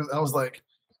 stuff. I was like,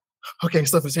 okay,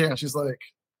 stuff is here. And she's like,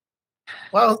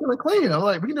 wow, it's gonna clean. I'm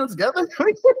like, we can do it together.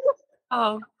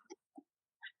 Oh,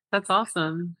 that's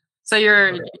awesome. So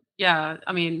you're, yeah,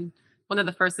 I mean, one of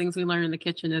the first things we learn in the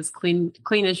kitchen is clean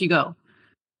as you go.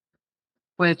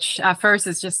 Which at first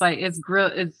it's just like it's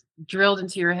drilled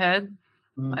into your head.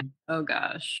 Like, oh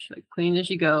gosh, like clean as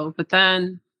you go. But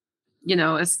then, you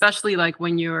know, especially like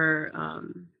when you're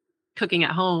cooking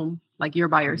at home, like you're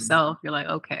by yourself, you're like,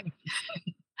 okay.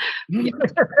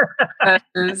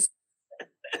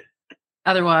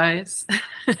 Otherwise,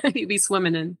 you'd be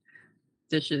swimming in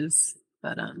dishes.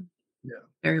 But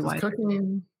very wide.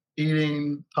 Cooking,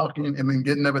 eating, talking, and then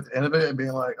getting up at the end of it and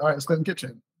being like, all right, let's go in the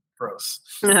kitchen. Gross.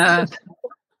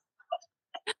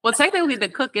 Well, technically, the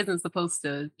cook isn't supposed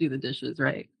to do the dishes,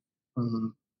 right?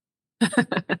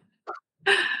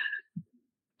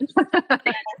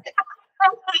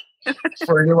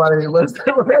 For anybody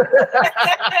listening,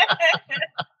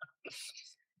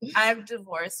 I've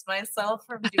divorced myself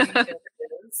from doing dishes.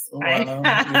 Wow.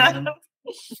 I have,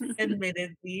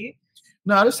 admittedly.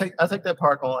 No, I take that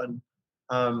part on.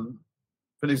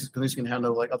 Because can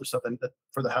handle like other stuff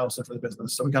for the house and for the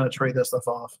business, so we kind of trade that stuff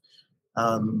off.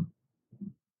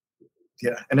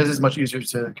 Yeah, and it is much easier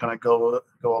to kind of go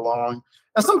along.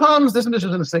 And sometimes there's some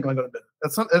dishes in the sink when I go to bed.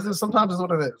 Sometimes it's what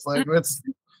it is. Like it's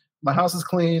my house is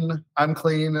clean, I'm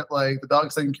clean, like the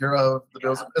dog's taken care of, the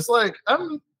bills. It's like I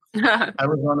was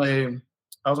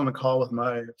on a call with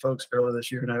my folks earlier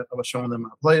this year, and I was showing them my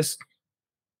place,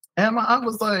 and my aunt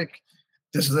was like,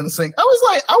 "Dishes in the sink." I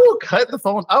was like, "I will cut the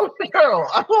phone. I will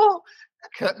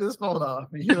cut this phone off."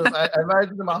 You know, I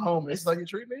imagine in my home, it's like you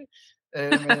treat me.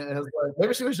 And man, it was like,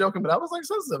 maybe she was joking, but I was like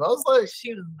sensitive. I was like,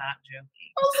 she was not joking.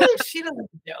 I was like, she doesn't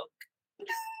joke.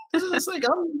 It's like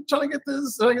I'm trying to get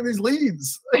these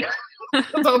leads.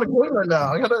 I'm on the clean right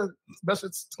now. I gotta, especially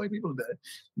it's 20 people today.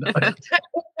 No.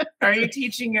 Are you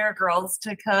teaching your girls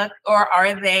to cook, or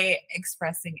are they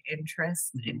expressing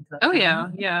interest in cooking? Oh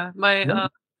yeah. My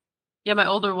my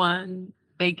older one,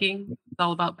 baking. It's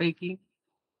all about baking.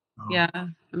 Oh, yeah, I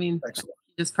mean, excellent.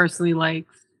 She just personally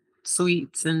likes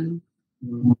sweets and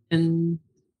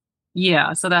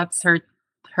yeah, so that's her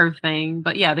thing.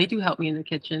 But yeah, they do help me in the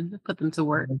kitchen, put them to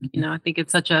work. You know, I think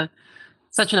it's such an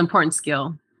important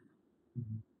skill,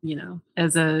 you know,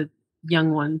 as a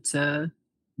young one to,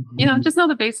 you know, just know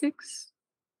the basics.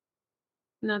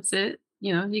 And that's it.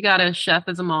 You know, you got a chef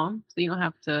as a mom, so you don't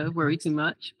have to worry too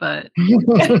much, but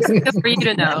just for you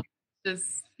to know,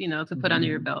 just, you know, to put under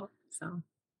your belt. So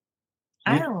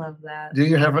I love that. Do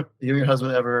you and your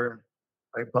husband ever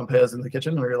like bump heads in the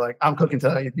kitchen, or you're like, I'm cooking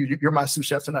tonight, you're my sous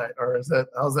chef tonight, or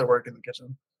how's that work in the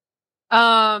kitchen?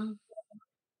 Yeah,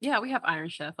 we have Iron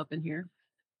Chef up in here.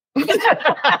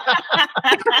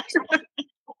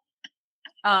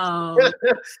 I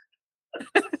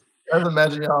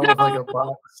imagine y'all with like a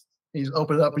box. You just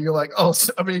open it up and you're like, oh,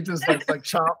 I mean, just like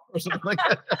chop or something like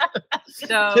that.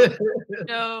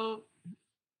 So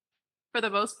for the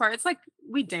most part, it's like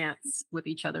we dance with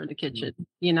each other in the kitchen,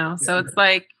 you know? So it's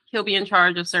like he'll be in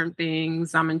charge of certain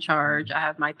things. I'm in charge. I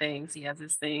have my things. He has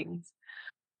his things.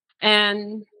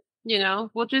 And,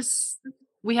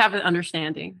 we have an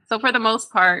understanding. So for the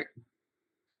most part,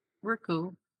 we're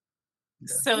cool. Yeah.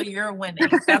 So you're winning.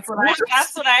 That's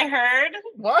what I heard.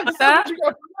 What? What's that? You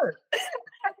got for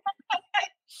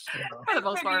For the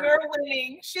most part. You're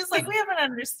winning. She's like, we have an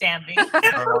understanding. We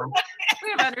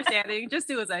have understanding. Just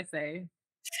do as I say.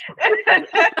 I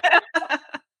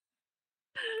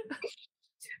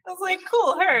was like,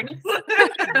 cool, heard.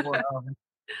 Wow.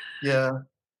 Yeah.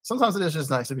 Sometimes it is just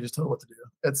nice if you just tell what to do.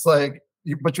 It's like,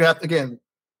 but you have to, again,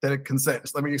 that it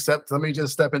consents. Let me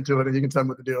just step into it and you can tell me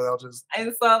what to do. And I'll just.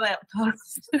 I saw that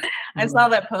post. I saw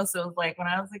that post. It was like, when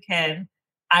I was a kid,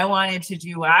 I wanted to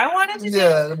do what I wanted to do.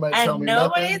 Yeah, and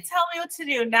nobody tell me what to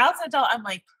do. Now as an adult, I'm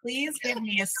like, please give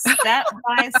me a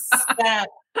step-by-step,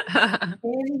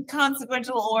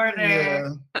 inconsequential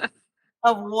order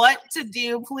of what to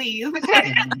do, please.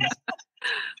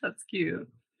 That's cute.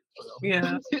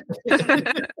 Yeah.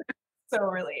 So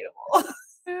relatable.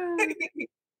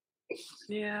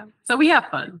 Yeah. So we have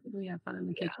fun. We have fun in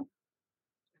the kitchen.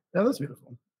 Yeah, that's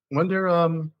beautiful. Wonder, I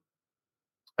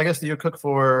guess, do you cook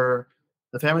for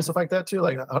the family and stuff like that too?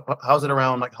 Like, how's it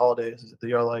around like holidays? Is it that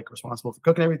you're like responsible for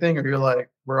cooking everything, or you're like,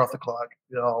 we're off the clock?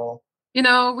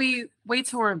 We wait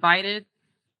till we're invited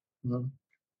to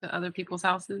other people's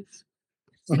houses.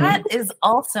 That is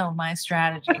also my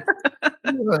strategy.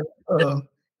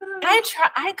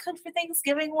 I cooked for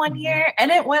Thanksgiving one year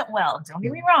and it went well. Don't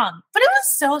get me wrong, but it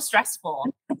was so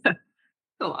stressful. A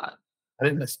lot. I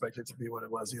didn't expect it to be what it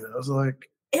was either. I was like,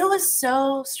 it was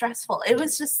so stressful. It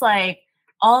was just like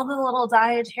all the little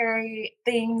dietary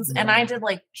things, and I did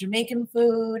like Jamaican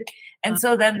food, and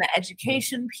so then the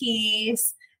education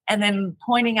piece, and then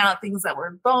pointing out things that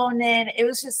were bone-in. It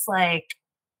was just like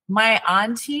my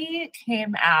auntie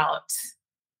came out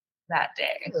that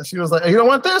day. She was like, "You don't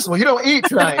want this? Well, you don't eat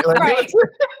tonight." Like, right.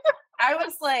 I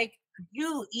was like,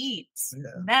 "You eat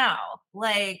now."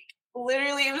 Like,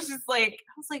 literally, it was just like,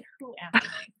 I was like, "Who am I?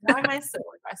 Why am I so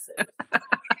aggressive?"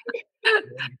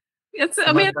 It's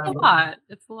a lot.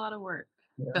 It's a lot of work.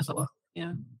 Yeah. It's a lot.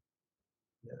 Yeah.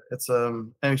 Yeah. It's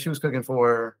and she was cooking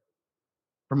for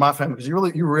my family because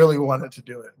you really wanted to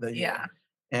do it that year. Yeah.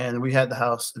 And we had the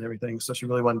house and everything, so she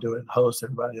really wanted to do it and host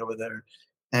everybody over there.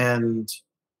 And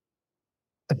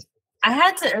I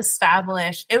had to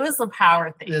establish it was a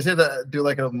power thing. Yeah, she had to do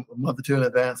like a month or two in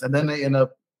advance, and then then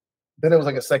it was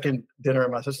like a second dinner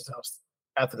at my sister's house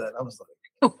after that. I was like,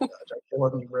 "Gosh, I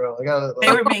killed me, bro."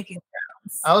 They were making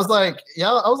rounds. I was like,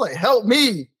 help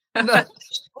me. No.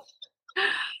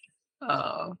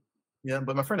 Oh. Yeah,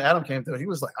 but my friend Adam came through. He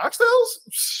was like,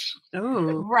 oxtails?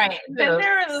 Oh. Right. Then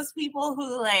there were those people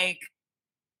who like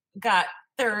got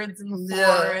thirds and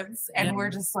fourths and were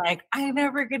just like, I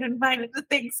never get invited to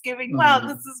Thanksgiving. Wow,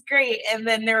 this is great. And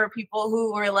then there were people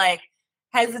who were like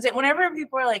hesitant. Whenever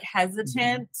people are like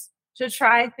hesitant to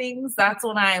try things, that's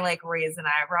when I like raise an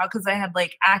eyebrow because I had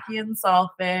like ackee and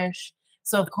saltfish.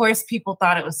 So of course people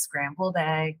thought it was scrambled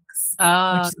eggs.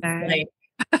 Oh, okay.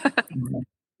 Like,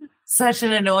 such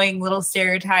an annoying little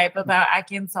stereotype about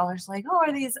ackee and saltfish. Like, oh,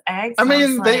 are these eggs? I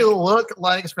mean, they look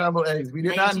like scrambled eggs. We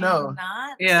did not know.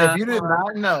 Yeah. If you did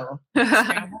not know.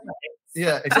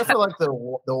 Yeah, except for like the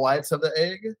whites of the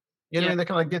egg. You know what I mean? They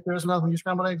kind of get their smell when you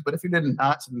scramble eggs. But if you did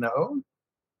not know,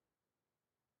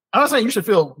 I'm not saying you should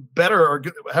feel better or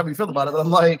good, how you feel about it. But I'm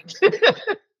like,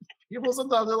 people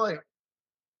sometimes they're like,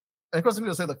 of course, I'm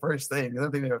going to say the first thing. The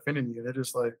other thing they're offending you. They're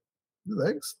just like, these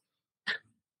eggs.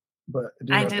 But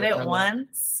I did it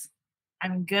once.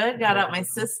 I'm good. Got out my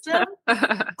system.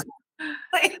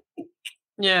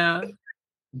 Yeah.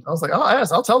 I was like,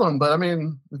 I'll tell them. But I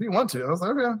mean, if you want to, I was like,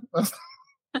 okay,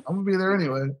 I'm gonna be there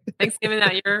anyway. Thanksgiving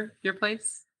at your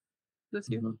place this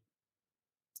year?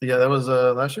 Yeah, that was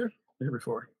last year, the year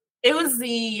before. It was the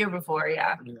year before,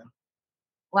 yeah.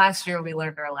 Last year we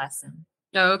learned our lesson.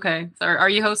 Oh, okay. So are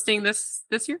you hosting this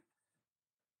year?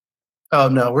 Oh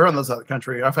no, we're on the side of the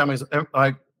country. Our family's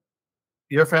like.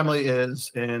 Your family is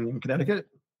in Connecticut?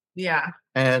 Yeah.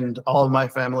 And all of my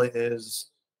family is,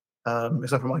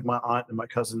 except for like my aunt and my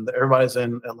cousin, everybody's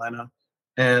in Atlanta.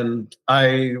 And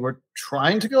we're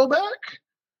trying to go back.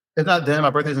 If not then, my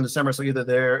birthday's in December, so either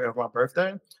there or my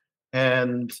birthday.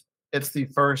 And it's the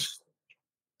first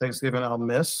Thanksgiving I'll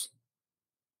miss.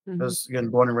 Because again,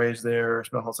 born and raised there,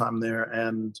 spent a whole time there.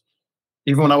 And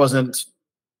even when I wasn't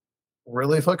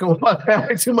really fucking with my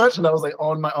family too much, and I was like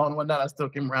on my own whatnot, I still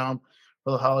came around for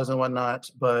the holidays and whatnot,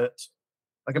 but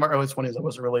like in my early 20s, I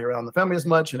wasn't really around the family as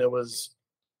much, and it was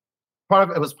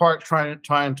part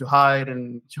trying to hide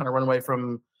and trying to run away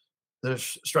from the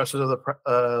stresses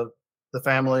of the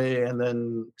family, and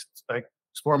then like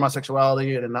explore my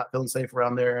sexuality and not feeling safe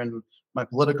around there, and my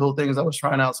political things I was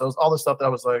trying out. So it was all the stuff that I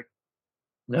was like,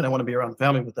 I didn't want to be around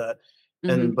family with that.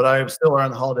 And but I still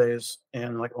around the holidays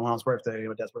and like my mom's birthday,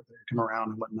 my dad's birthday, come around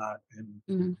and whatnot.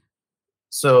 And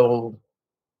so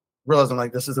realizing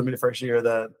like this is gonna be the first year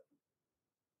that.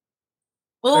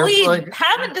 Well, we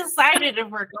haven't decided if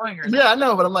we're going or not. Yeah, I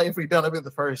know, but I'm like, if we don't, it'll be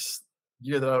the first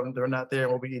year that they're not there.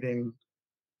 We'll be eating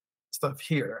stuff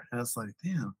here, and it's like,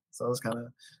 damn. So it's kind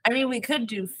of. I mean, we could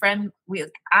do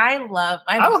I would love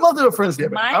to do a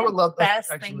Friendsgiving. I would love best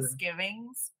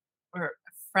Thanksgivings or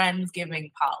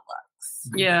Friendsgiving potlucks.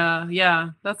 Yeah,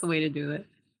 that's the way to do it.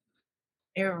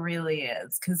 It really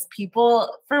is, because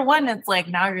people, for one, it's like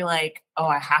now you're like, oh,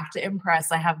 I have to impress.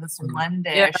 I have this one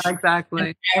dish. Yeah, exactly.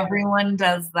 And everyone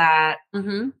does that.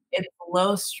 It's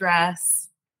low stress.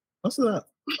 What's that?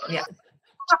 Yeah.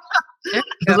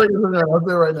 I'll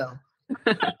do it right now.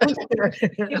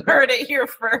 You heard it here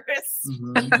first.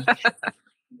 Yeah.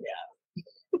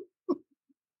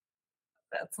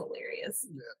 That's hilarious.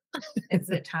 Yeah. Is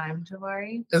it time,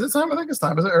 Jabari? Is it time? I think it's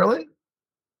time. Is it early?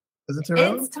 Is it too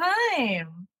early? It's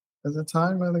time. Is it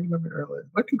time? I think it might be early.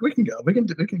 We can go. We can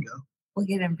go. Look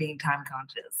at him being time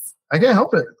conscious. I can't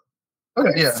help it.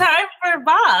 Okay, it's time for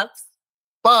bops.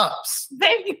 Bops.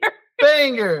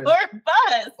 Bangers.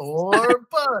 Or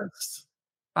bust.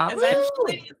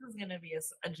 Eventually, this is going to be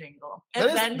a jingle.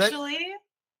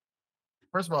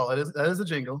 First of all, that is a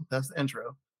jingle. That's the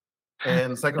intro.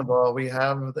 And second of all, we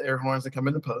have the air horns that come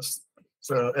into post.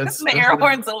 So the air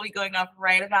horns will be going off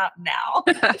right about now.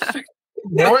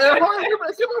 More air horns?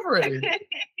 Come over already.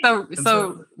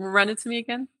 So run it to me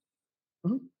again.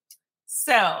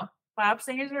 So Bob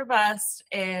Singers or Bust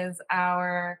is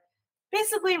our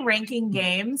basically ranking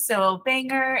game. So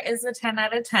banger is a 10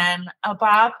 out of 10. A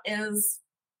bop is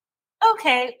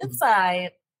okay, it's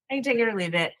I can take it or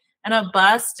leave it. And a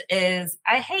bust is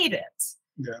I hate it.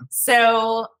 Yeah.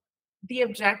 So the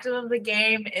objective of the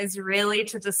game is really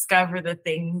to discover the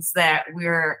things that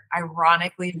we're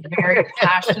ironically very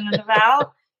passionate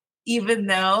about, even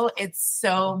though it's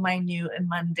so minute and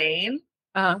mundane.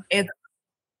 It's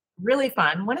really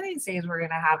fun. One of these days we're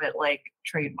going to have it like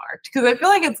trademarked because I feel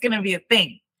like it's going to be a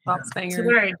thing. So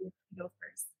Larry, go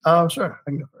first. Sure.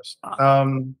 I can go first.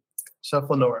 Chef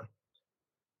Lenora.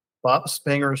 Bops,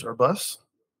 bangers, or bus?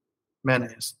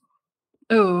 Mayonnaise.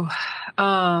 Oh,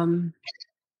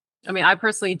 I mean, I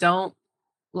personally don't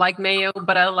like mayo,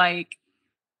 but I like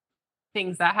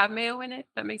things that have mayo in it.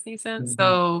 That makes any sense.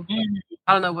 So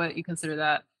I don't know what you consider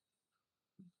that.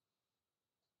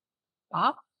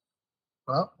 Bop?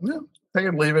 Well, yeah. Take it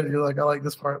or leave it. You're like, I like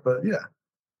this part, but yeah.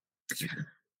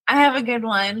 I have a good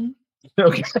one.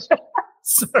 Okay.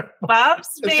 Sorry.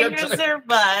 Bob's bangers or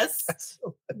bust.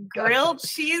 Grilled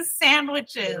cheese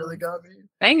sandwiches. You really got me.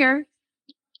 Banger.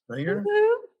 Banger?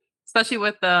 Especially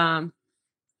with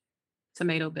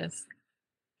tomato bisque.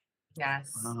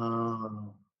 Yes.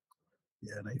 Oh.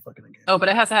 Yeah, now you fucking again. Oh, but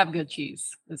it has to have good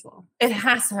cheese as well. It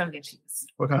has to have good cheese.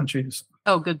 What kind of cheese?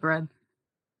 Oh, good bread.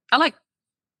 I like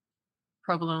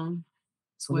provolone.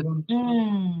 Provolone?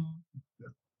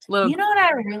 You know what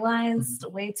I realized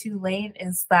way too late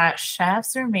is that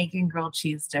chefs are making grilled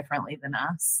cheese differently than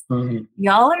us.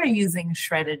 Y'all are using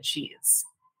shredded cheese.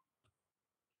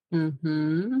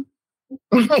 You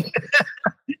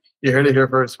heard it here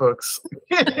first, folks.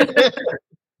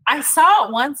 I saw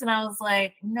it once and I was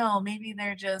like, no, maybe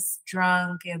they're just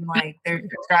drunk and like they're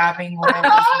grabbing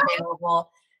whatever's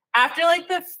available. After like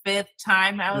the 5th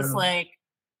time, I was like,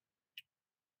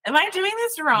 am I doing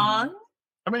this wrong?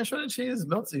 I mean, shredded cheese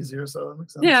melts easier, so it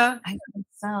makes sense. Yeah. I think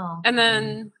so. And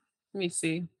then, let me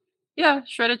see. Yeah,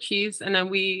 shredded cheese. And then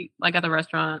we, like at the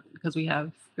restaurant, because we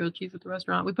have grilled cheese at the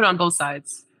restaurant, we put it on both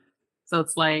sides. So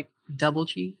it's like double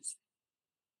cheese.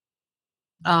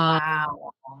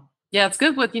 Wow. Yeah, it's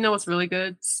good with, what's really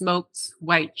good? Smoked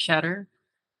white cheddar.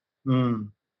 I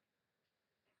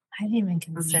didn't even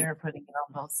consider putting it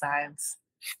on both sides.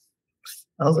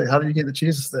 I was like, how do you get the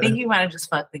cheese to I think you might have just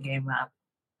fucked the game up.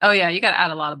 Oh, yeah, you got to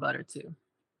add a lot of butter, too.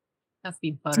 Has to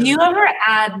be butter. Do you ever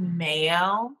add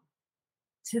mayo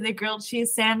to the grilled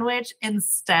cheese sandwich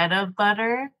instead of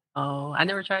butter? Oh, I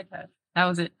never tried that. That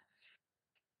was it.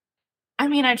 I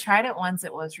mean, I tried it once.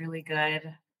 It was really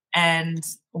good. And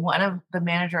one of the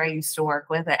manager I used to work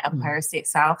with at Empire State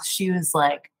South, she was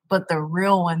like, but the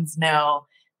real ones know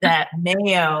that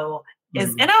mayo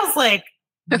is, and I was like,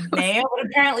 mayo? But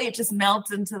apparently it just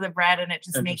melts into the bread and it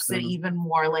just makes it even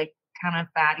more like kind of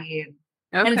fatty.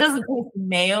 And it doesn't taste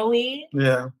mayo-y.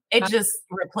 Yeah. It just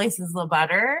replaces the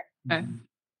butter. Okay.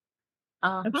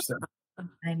 Interesting.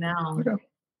 I know. Okay.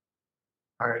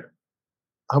 All right.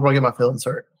 I hope I get my feelings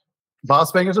hurt.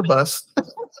 Boss bangers or bust.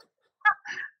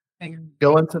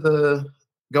 Go into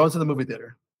the movie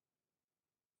theater.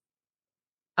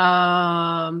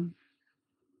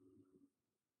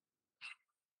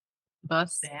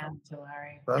 Bus. Damn,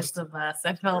 Tulare. Bus? It's the bus.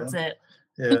 I felt it.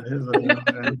 Yeah, here's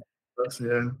the bus.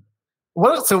 Yeah.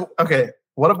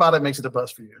 What about it makes it a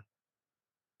bus for you?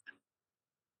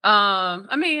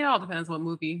 I mean, it all depends what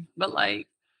movie, but like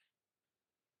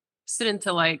sitting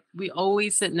to like we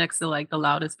always sit next to like the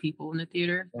loudest people in the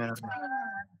theater. Yeah.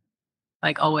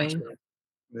 Like always.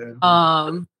 Yeah.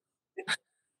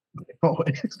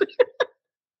 Always.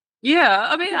 Yeah,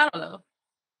 I mean, I don't know.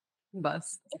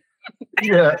 Bus.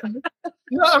 Yeah.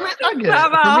 No, I mean, I get it.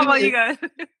 How about you guys?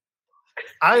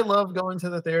 I love going to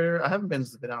the theater. I haven't been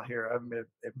out here. I haven't been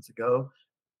able to go,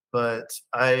 but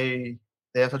they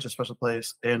have such a special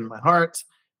place in my heart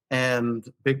and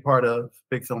big part of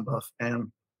Big Film Buff.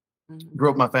 And grew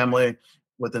up with my family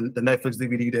with the Netflix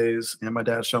DVD days, and my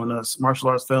dad showing us martial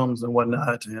arts films and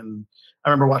whatnot. And I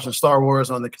remember watching Star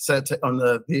Wars on the on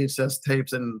the VHS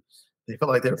tapes, and they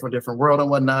felt like they were from a different world and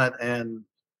whatnot. And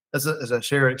it's a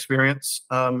shared experience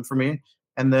for me.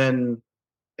 And then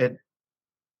it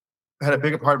had a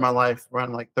bigger part of my life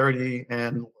around like 30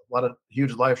 and a lot of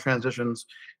huge life transitions.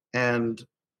 And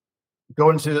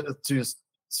going to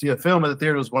see a film at the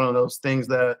theater was one of those things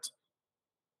that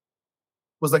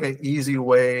was like an easy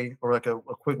way or like a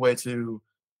quick way to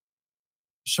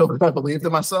show that I believed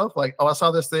in myself. Like, oh, I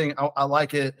saw this thing. I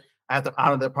like it. I have to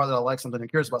honor that part that I like something and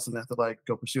curious about something. I have to like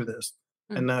go pursue this.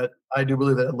 Mm-hmm. And that I do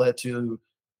believe that it led to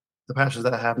the passions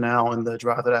that I have now and the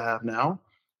drive that I have now.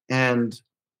 And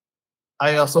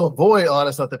I also avoid a lot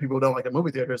of stuff that people don't like at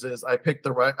movie theaters. Is I pick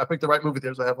the right movie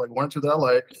theaters. I have like one or two that I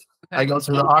like. Okay. I go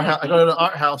to the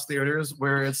art house theaters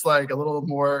where it's like a little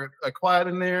more quiet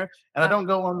in there, and I don't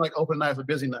go on like open nights or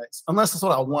busy nights unless that's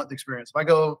what I want the experience. If I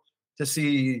go to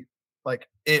see like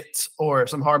It or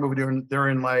some horror movie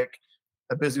during like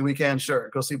a busy weekend, sure.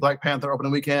 Go see Black Panther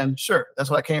opening weekend, sure. That's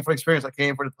what I came for the experience. I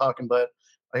came for the talking, but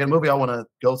like a movie, I want to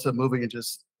go to a movie and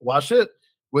just watch it.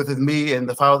 With me and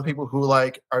the 5 other people who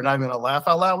like are not even gonna laugh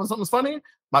out loud when something's funny.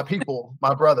 My people,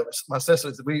 my brothers, my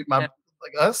sisters, like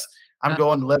us. I'm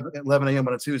going 11 a.m.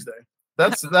 on a Tuesday.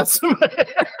 That's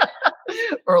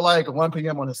or like 1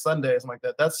 p.m. on a Sunday, something like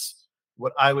that. That's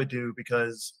what I would do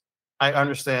because I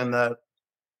understand that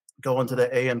going to the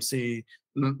AMC.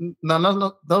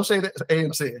 No, don't say the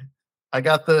AMC. I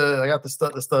got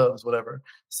the stubs, whatever.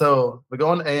 So we go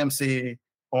on to AMC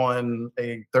on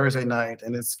a Thursday night,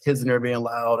 and it's kids in there being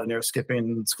loud, and they're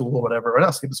skipping school or whatever. Or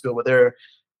not skipping school, but their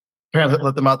parents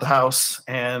let them out the house,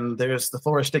 and the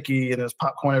floor is sticky, and there's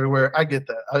popcorn everywhere. I get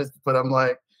that, but I'm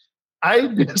like, I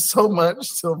do so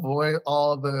much to avoid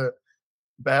all the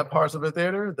bad parts of the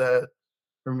theater that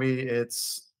for me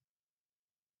it's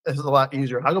a lot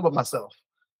easier. I go by myself.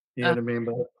 You know what I mean?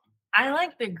 But I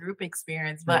like the group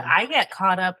experience, but I get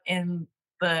caught up in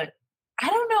I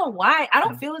don't know why. I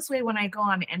don't feel this way when I go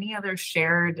on any other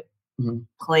shared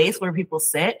place where people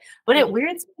sit, but it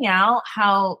weirds me out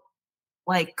how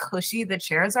like cushy the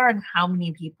chairs are and how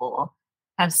many people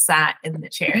have sat in the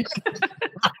chairs.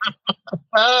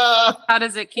 How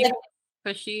does it keep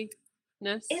cushiness?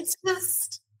 It's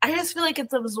I just feel like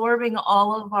it's absorbing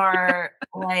all of our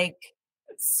like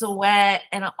sweat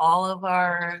and all of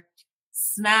our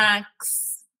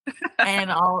snacks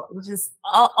and all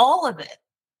of it.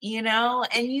 You know,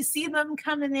 and you see them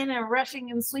coming in and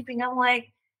rushing and sweeping. I'm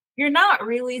like, you're not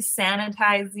really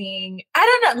sanitizing.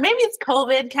 I don't know. Maybe it's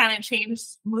COVID kind of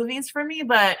changed movies for me,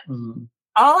 but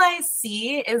all I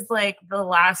see is like the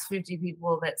last 50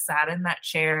 people that sat in that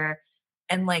chair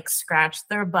and like scratched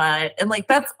their butt. And like,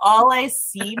 that's all I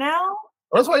see now.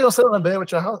 Well, that's why you'll sit on the bed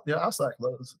with your outside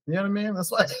clothes. You know what I mean?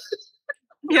 That's why.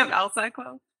 You have outside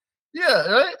clothes? Yeah,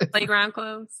 right? Playground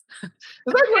clothes?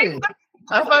 Exactly.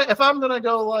 If I'm gonna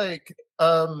go like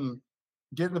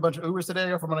get in a bunch of Ubers today,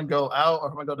 or if I'm gonna go out, or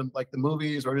if I'm gonna go to like the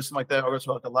movies or something like that, or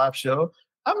to like a live show,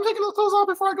 I'm taking those clothes off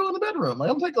before I go in the bedroom. Like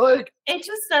I'm taking like it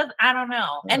just does. I don't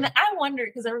know, and I wonder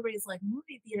because everybody's like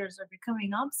movie theaters are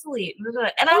becoming obsolete,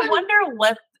 and I wonder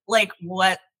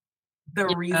what the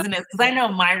reason is, because I know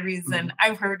my reason.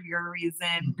 I've heard your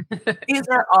reason. These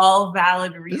are all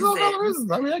valid reasons.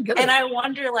 I mean, I get it. And I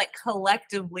wonder, like,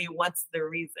 collectively, what's the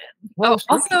reason? Well,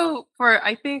 also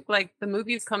I think like the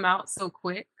movies come out so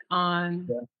quick on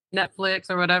Netflix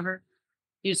or whatever.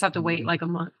 You just have to wait like a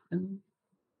month, and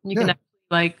you can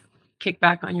like kick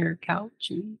back on your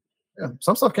couch. And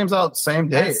some stuff comes out same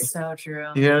day. That's so true.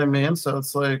 You know what I mean? So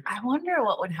it's like I wonder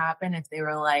what would happen if they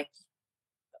were like,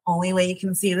 only way you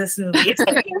can see this movie.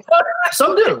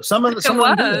 Some do. Some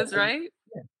was, right?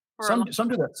 Yeah. Some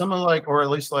do that. Some are like, or at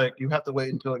least like you have to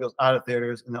wait until it goes out of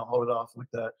theaters and they'll hold it off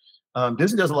like that.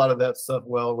 Disney does a lot of that stuff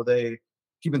well, where they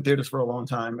keep in theaters for a long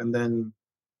time and then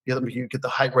you get the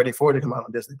hype ready for it to come out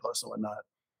on Disney Plus and whatnot.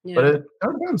 Yeah. But it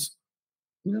depends.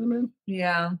 You know what I mean?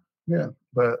 Yeah. Yeah.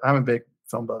 But I'm a big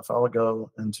film buff. I'll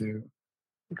go into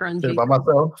grungy by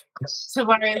myself.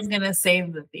 Tabari's gonna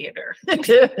save the theater. But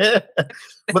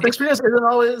the experience isn't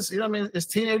always, you know what I mean? It's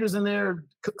teenagers in there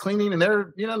cleaning and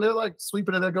they're like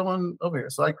sweeping and they're going over here.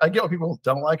 So I get why people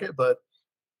don't like it, but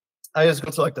I just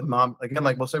go to like the mom, again,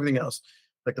 like most everything else,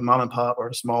 like the mom and pop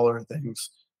or smaller things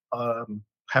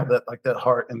have that like that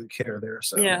heart and the care there.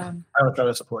 So yeah, I would try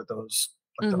to support those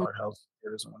like the art house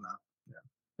theaters and whatnot. Yeah,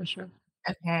 for sure.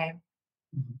 Okay.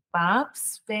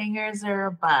 Bops, bangers, or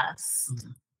a bus?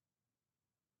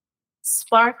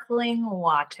 Sparkling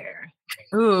water.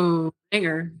 Ooh,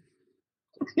 banger.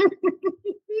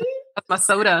 That's my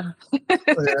soda.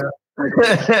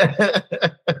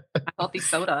 Healthy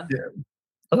soda. Yeah.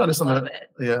 I was trying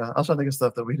to think of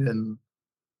stuff that we didn't.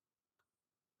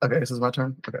 Okay, this is my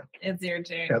turn. Okay, it's your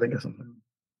turn. Yeah, I think of something.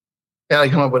 Yeah, I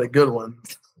come up with a good one,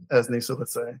 as Nisa would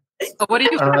say. What do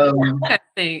you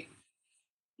think?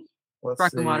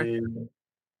 Sparkling water.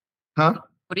 Huh?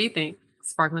 What do you think?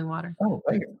 Sparkling water. Oh,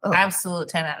 thank you. Oh. Absolute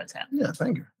 10 out of 10. Yeah,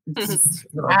 thank you.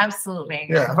 Absolute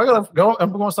banger. Yeah, if I gotta go,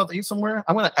 I'm going to start to eat somewhere.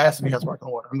 I'm gonna ask if you have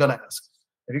sparkling water. I'm gonna ask.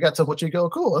 If you got Topo Chico,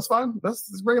 cool, that's fine.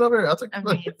 Let's bring it over here. I'll take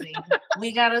amazing.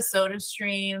 We got a Soda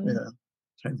Stream.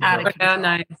 Yeah. Out of control.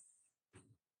 Nice.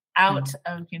 Out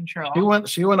of control.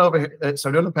 She went over here.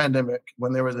 So during the pandemic,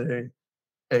 when there was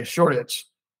a shortage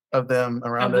of them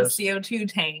around us, the CO2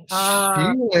 tank.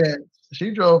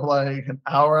 She drove like an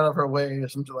hour out of her way or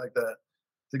something like that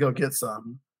to go get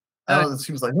some.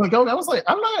 She was like, "Go!" I was like,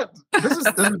 "I'm not.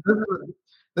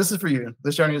 This is for you.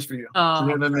 This journey is for you." Oh.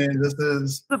 You know what I mean? This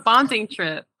is the bonding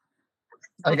trip.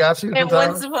 I got you. It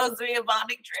was supposed to be a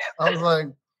bonding trip. I was like,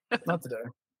 not today.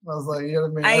 I was like, you know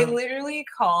what I mean? I literally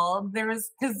called. Because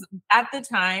at the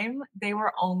time they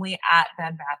were only at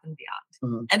Bed Bath and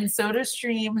Beyond, and Soda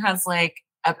Stream has like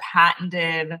a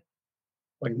patented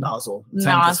like nozzle.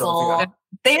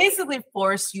 They basically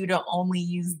force you to only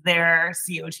use their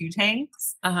CO2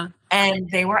 tanks, and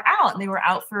they were out. They were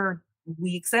out for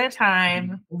weeks at a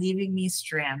time, leaving me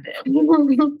stranded.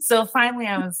 So finally,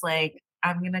 I was like,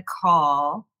 I'm gonna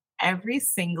call every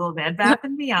single Bed Bath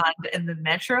and Beyond in the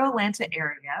Metro Atlanta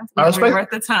area. Where we were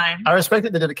at the time. I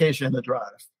respected the dedication and the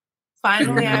drive.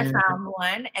 Finally, I found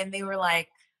one, and they were like,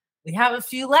 "We have a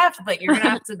few left, but you're gonna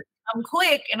have to come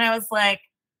quick." And I was like,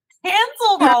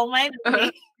 canceled all my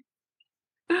dates.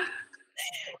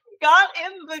 Got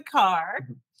in the car,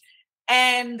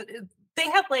 and they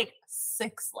had like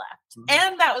 6 left.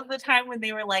 And that was the time when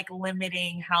they were like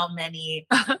limiting how many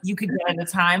you could get at a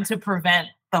time to prevent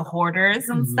the hoarders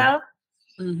and stuff.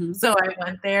 So I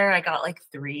went there, I got like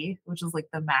 3, which was like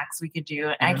the max we could do.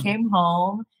 And I came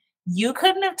home. You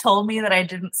couldn't have told me that I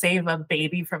didn't save a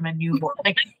baby from a newborn,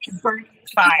 like burning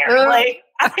fire. Like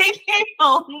I came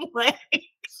home like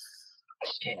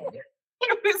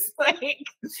it was like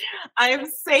I've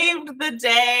saved the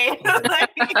day.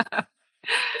 Like,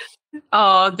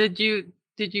 oh, did you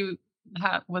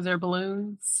have, was there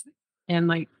balloons and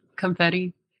like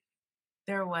confetti?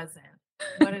 There wasn't.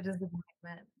 What a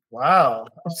disappointment. Wow.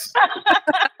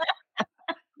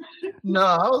 No,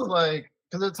 I was like,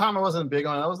 because at the time I wasn't big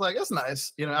on it. I was like, it's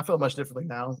nice. You know, I feel much differently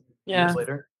now, years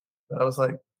later. But I was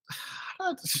like,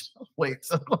 wait.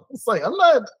 So it's like,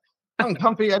 I'm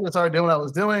comfy. I just started doing what I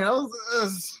was doing. I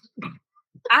was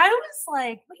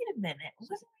like, wait a minute.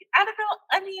 I don't know.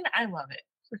 I mean, I love it.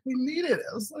 We need it.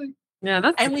 I was like, yeah,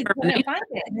 that's and we couldn't find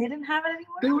it. And they didn't have it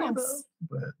anywhere else.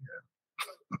 But, yeah.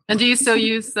 And do you still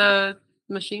use the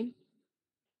machine?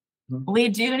 We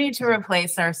do need to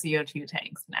replace our CO2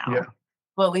 tanks now. Yeah.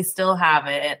 But we still have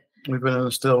it. We've been in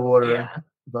the still water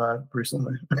vibe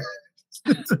recently.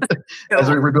 As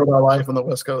we rebuild our life on the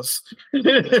West Coast.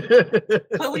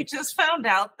 But we just found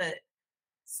out that,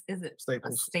 is it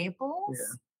Staples? Staples?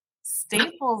 Yeah.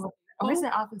 Staples. Or is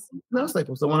it Office? No,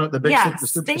 Staples. The one at the big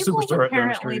Staples superstore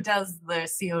apparently does the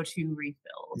CO2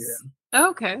 refills. Yeah.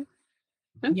 Okay.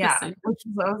 Yeah. Which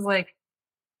I was like,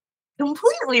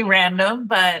 completely random,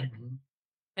 but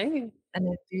hey. An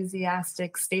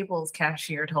enthusiastic Staples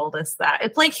cashier told us that.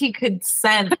 It's like he could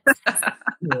sense.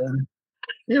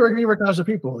 He recognized the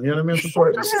people. You know what I mean?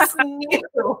 Support us.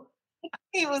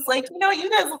 He was like, you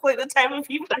guys look like the type of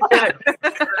people.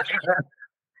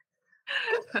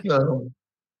 So,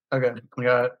 okay, we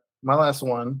got my last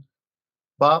one.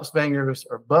 Bops, bangers,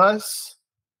 or bus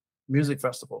music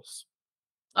festivals.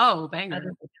 Oh,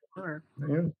 banger. Sure.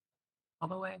 Yeah. All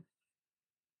the way.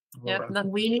 Yeah,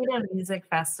 we need a music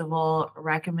festival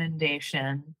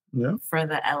recommendation for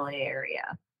the LA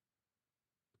area.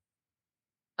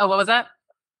 Oh, what was that?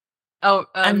 Oh,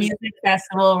 a music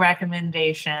festival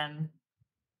recommendation.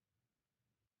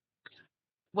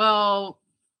 Well,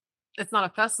 it's not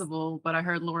a festival, but I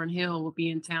heard Lauryn Hill will be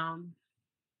in town.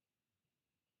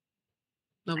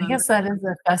 November. I guess that is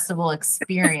a festival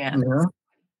experience.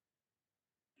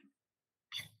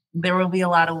 There will be a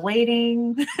lot of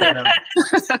waiting. Not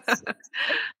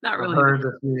really. I heard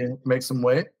that we make some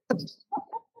weight.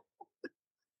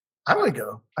 I would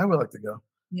go. I would like to go.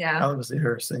 Yeah. I love to see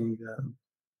her sing.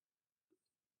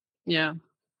 Yeah.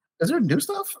 Is there new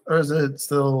stuff, or is it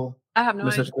still? I have no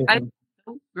idea. I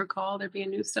don't recall there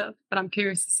being new stuff, but I'm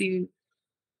curious to see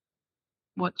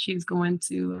what she's going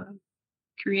to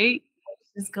create.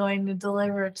 She's going to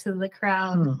deliver to the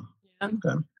crowd. Yeah.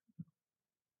 Okay.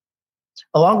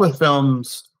 Along with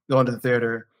films, going to the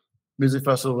theater, music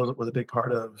festival was a big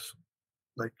part of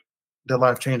like the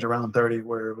life change around 30,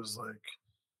 where it was like,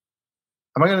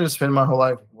 am I going to just spend my whole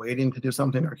life waiting to do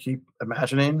something or keep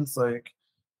imagining? It's like,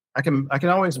 I can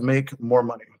always make more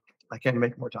money. I can't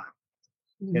make more time.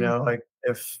 Mm-hmm. You know, like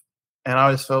and I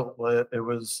always felt what it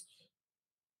was.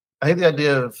 I hate the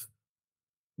idea of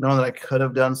knowing that I could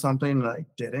have done something that I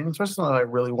didn't, especially something that I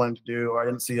really wanted to do, or I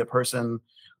didn't see a person.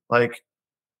 Like,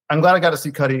 I'm glad I got to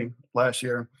see Cudi last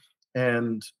year,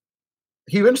 and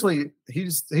he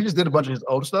just did a bunch of his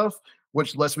old stuff,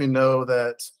 which lets me know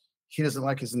that he doesn't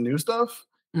like his new stuff,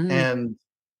 and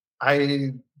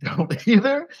I don't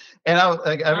either. And I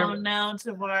no,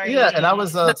 Tabari. Yeah, and I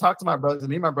was talking to my brothers, and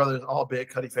me and my brothers all big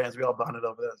Cudi fans. We all bonded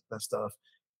over that stuff.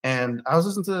 And I was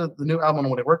listening to the new album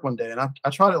when I worked one day, and I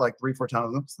tried it like 3-4 times.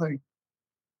 And I was like,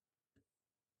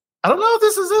 I don't know if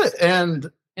this is it.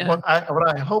 And what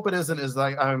I hope it isn't is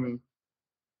like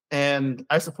and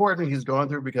I support everything he's going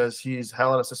through, because he's had a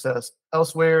lot of success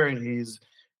elsewhere, and he's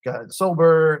gotten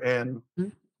sober, and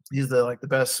he's the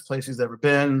best place he's ever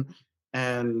been.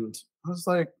 And I was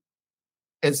like,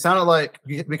 it sounded like,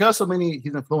 because he's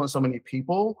influenced so many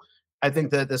people, I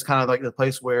think that it's kind of like the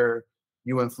place where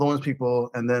you influence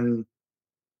people, and then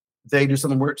they do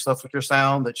some weird stuff with your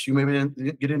sound that you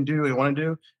maybe didn't do and want to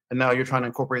do, and now you're trying to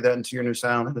incorporate that into your new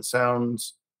sound, and it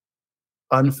sounds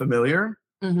unfamiliar.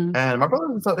 And my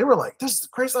brothers thought, they were like, "This is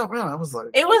crazy stuff, man." I was like,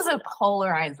 it was a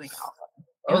polarizing album.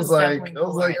 I was like,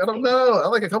 I don't know. I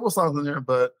like a couple songs in there,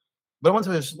 but I went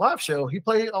to his live show. He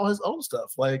played all his own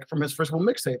stuff, like from his first couple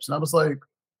mixtapes, and I was like,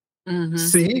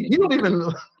 "See, you don't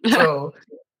even." So,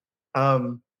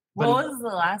 what was the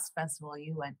last festival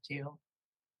you went to?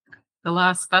 The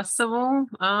last festival,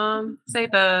 say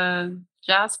the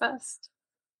Jazz Fest.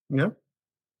 Yeah.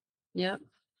 Yep.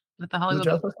 With the Hollywood.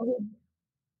 Jazz Festival?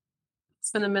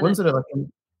 It's been a minute. When's it?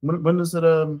 When is it?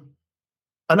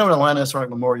 I know in Atlanta it's like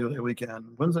Memorial Day weekend.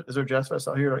 When's it? Is there Jazz Fest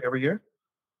out here like every year?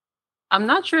 I'm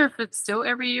not sure if it's still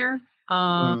every year.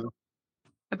 I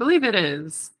believe it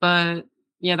is, but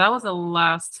yeah, that was the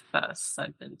last fest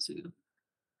I've been to.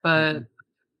 But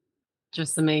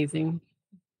just amazing.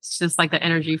 It's just like the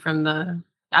energy from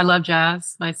I love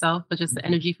jazz myself, but just the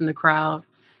energy from the crowd.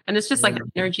 And it's just like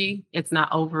the energy. It's not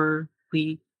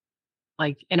overly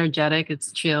like energetic.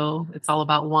 It's chill. It's all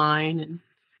about wine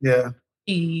and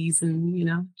ease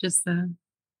and, just and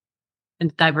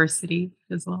diversity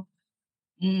as well.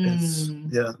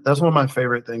 That's one of my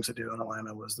favorite things to do in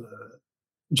Atlanta was the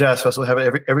Jazz Festival. Have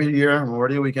it every year on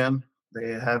Memorial Day weekend.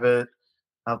 They have it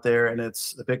out there, and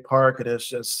it's a big park. It is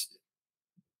just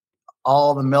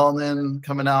all the melanin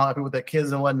coming out, people with their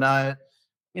kids and whatnot.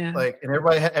 Yeah. Like, and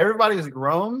everybody's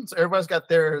grown, so everybody's got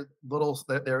their little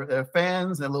their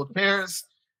fans and their little chairs,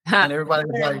 and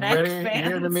everybody's like ready. You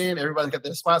know what I mean? Everybody's got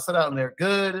their spots set out, and they're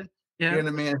good. Yeah. You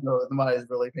know what I mean? So nobody's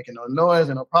really making no noise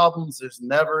and no problems. There's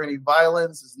never any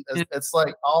violence. It's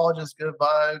like all just good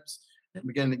vibes.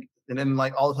 And then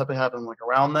like all the stuff that happens like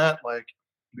around that, like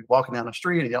you be walking down the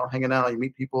street and y'all hanging out, you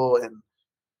meet people,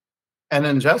 and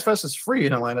then Jazz Fest is free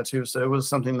in Atlanta too. So it was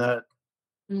something that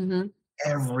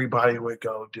everybody would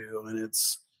go do, and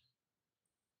it's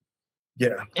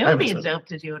it would be dope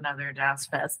to do another Jazz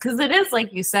Fest, because it is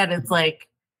like you said, it's like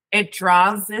it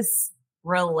draws this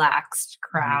relaxed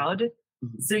crowd,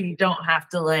 so you don't have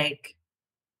to like,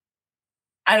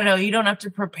 I don't know, you don't have to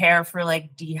prepare for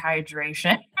like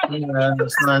dehydration and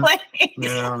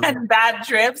bad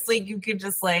trips. Like you could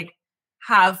just like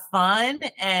have fun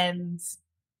and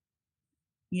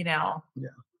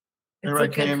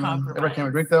everybody came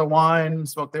and drink their wine,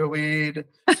 smoke their weed.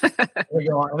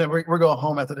 we're going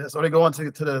home after this, or they go on to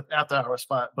the after hour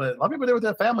spot. But a lot of people there with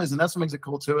their families, and that's what makes it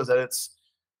cool too, is that it's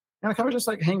kind of just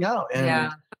like hang out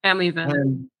and family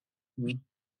event.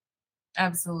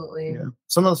 Absolutely. Yeah.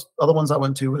 Some of those other ones I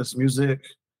went to was Music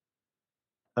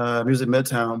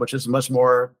Midtown, which is much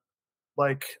more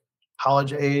like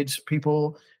college age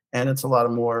people, and it's a lot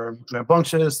of more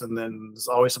rambunctious, and then there's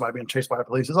always somebody being chased by the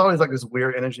police. There's always like this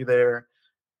weird energy there.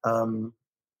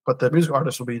 But the music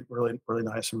artists will be really, really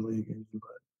nice and really engaging. But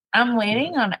I'm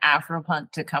waiting on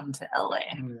Afropunk to come to LA.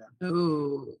 yeah.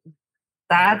 Ooh.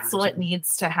 That's what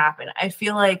needs to happen. I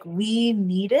feel like we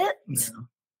need it. Yeah.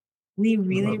 We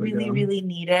really, really, really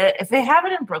need it. If they have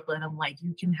it in Brooklyn, I'm like,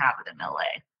 you can have it in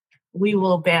LA. We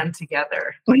will band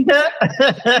together.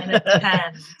 That's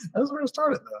where it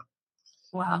started, though.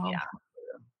 Wow. Yeah.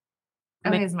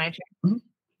 Okay, it's my turn. Mm-hmm.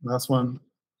 Last one.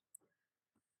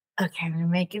 Okay, I'm gonna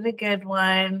make it a good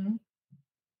one.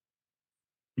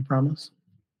 You promise?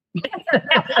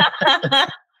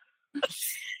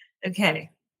 Okay.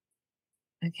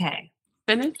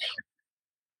 Spinach?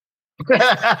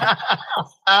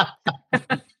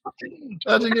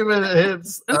 How'd you give it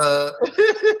hints?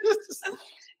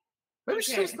 Maybe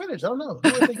she's Spinach. I don't know.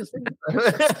 Who would think it's Spinach?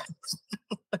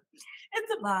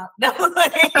 It's a bop. No.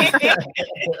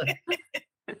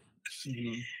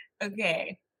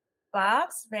 Okay.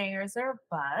 Bob's bangers or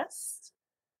bust.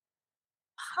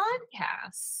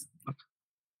 Podcasts.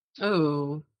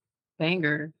 Oh,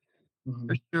 banger. Mm-hmm.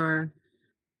 For sure.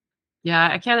 Yeah,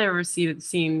 I can't ever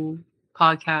seen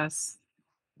podcasts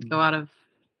go out of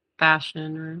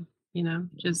fashion or,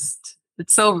 just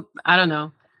it's so, I don't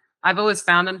know. I've always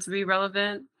found them to be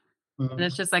relevant. Mm-hmm. And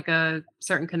it's just like a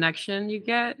certain connection you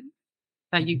get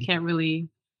that you can't really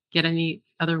get any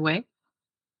other way.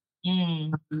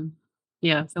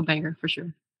 Yeah, so banger for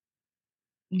sure.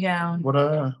 Yeah. What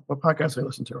podcast are you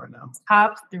listening to right now?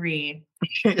 Top 3.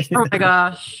 Oh my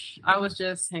gosh.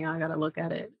 Hang on, I gotta look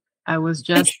at it. I was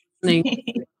just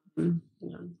listening.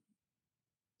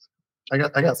 I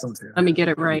got some too. Let me get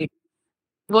it right.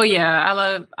 Well,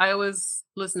 yeah, I always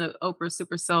listen to Oprah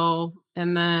Super Soul,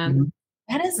 and then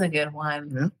that is a good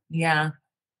one. Yeah.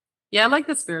 I like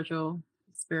the spiritual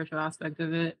aspect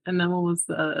of it. And then what was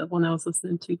the one I was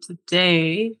listening to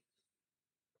today?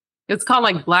 It's called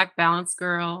like Balanced Black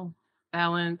Girl. I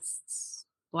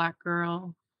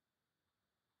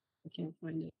can't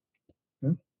find it.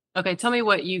 Okay, tell me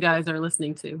what you guys are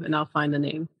listening to, and I'll find the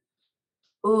name.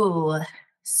 Ooh,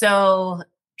 so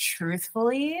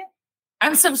truthfully,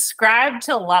 I'm subscribed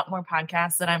to a lot more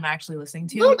podcasts than I'm actually listening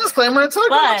to. No disclaimer. Tell me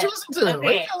what you listen to.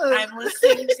 Okay, I'm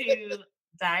listening to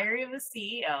Diary of a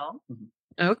CEO.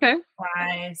 Okay.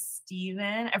 By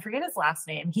Steven. I forget his last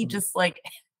name. He just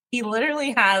he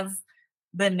literally has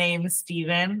the name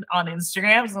Steven on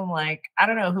Instagram. So I'm like, I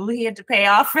don't know who he had to pay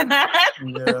off for that.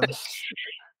 Yeah.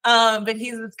 But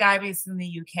he's this guy based in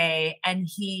the UK, and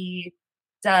he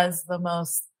does the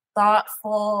most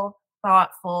thoughtful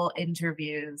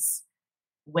interviews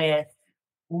with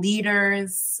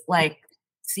leaders, like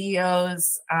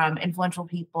CEOs, influential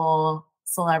people,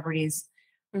 celebrities.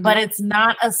 But it's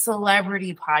not a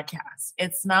celebrity podcast.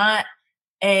 It's not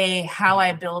a how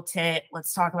I built it,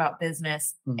 let's talk about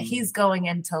business. He's going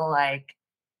into like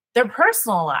their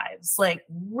personal lives, like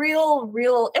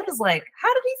real. It was like,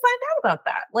 how did he find out about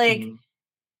that? Like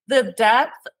the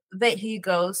depth that he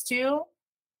goes to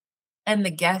and the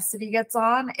guests that he gets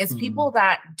on is people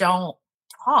that don't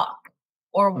talk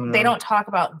or they don't talk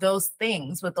about those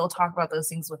things, but they'll talk about those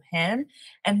things with him,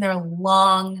 and they're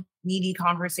long, meaty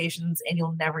conversations, and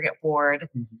you'll never get bored.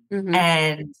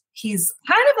 And he's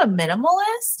kind of a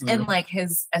minimalist in like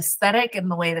his aesthetic and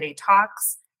the way that he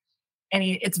talks. And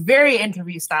it's very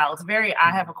interview style. It's very,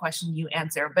 I have a question, you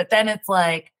answer. But then it's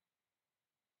like,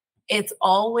 it's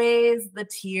always the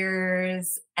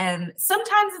tears. And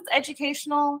sometimes it's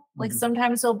educational. Like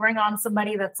sometimes he'll bring on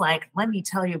somebody that's like, let me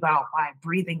tell you about why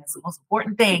breathing is the most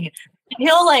important thing. And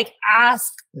he'll like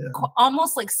ask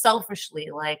almost like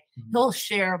selfishly, like he'll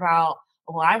share about,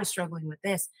 well, I was struggling with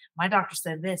this. My doctor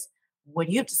said this. What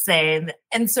do you have to say?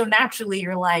 And so naturally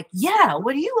you're like, yeah,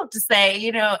 what do you have to say?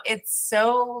 It's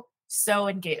so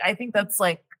engaged. I think that's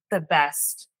like the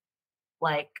best,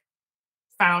 like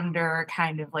founder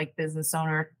kind of like business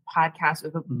owner podcast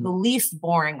with the least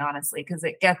boring, honestly, because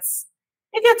it gets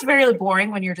very boring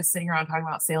when you're just sitting around talking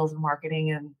about sales and marketing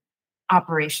and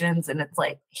operations. And it's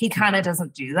like, he kind of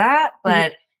doesn't do that,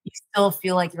 but you still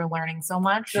feel like you're learning so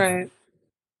much. Right.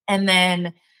 And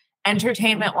then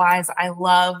entertainment wise, I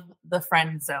love The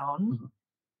Friend Zone.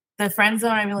 The Friend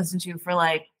Zone I've been listening to for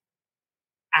like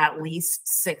at least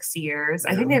 6 years.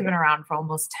 I think they've been around for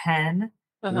almost 10.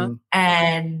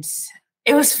 And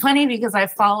it was funny because I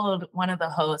followed one of the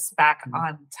hosts back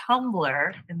on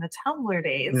Tumblr in the Tumblr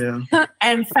days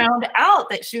and found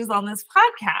out that she was on this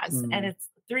podcast. And it's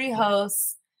 3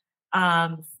 hosts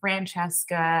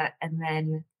Francesca and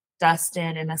then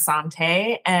Dustin and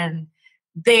Asante, and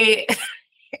they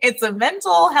it's a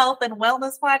mental health and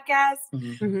wellness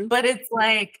podcast, but it's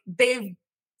like they've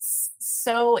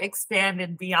so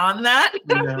expanded beyond that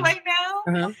right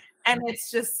now. And it's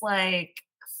just like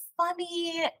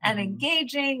funny and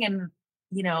engaging and,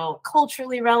 you know,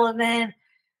 culturally relevant.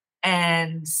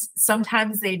 And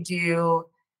sometimes they do,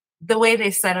 the way they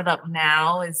set it up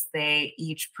now is they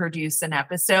each produce an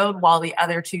episode while the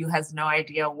other two has no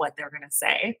idea what they're going to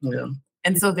say. Yeah.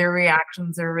 And so their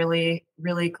reactions are really,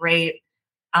 really great.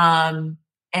 And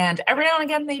every now and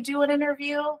again they do an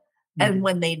interview, and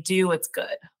when they do, it's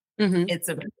good. It's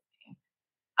amazing.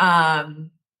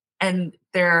 And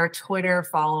their Twitter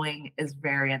following is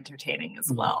very entertaining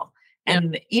as well.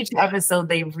 And each episode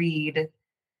they read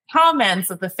comments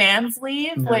that the fans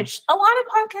leave, which a lot of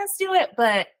podcasts do it,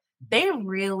 but they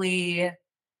really,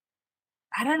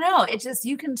 I don't know, it just,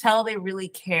 you can tell they really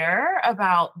care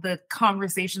about the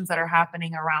conversations that are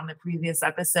happening around the previous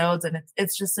episodes. And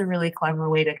it's just a really clever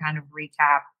way to kind of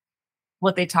recap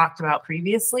what they talked about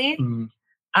previously.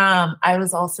 I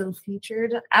was also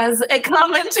featured as a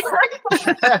commentator.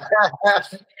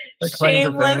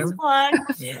 Shameless plug.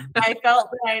 I felt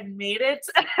that I had made it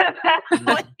at that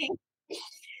point.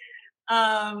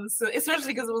 So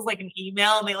especially because it was like an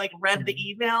email and they like read the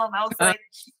email and I was like,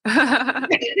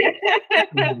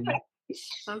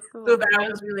 that's cool. So that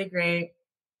was really great.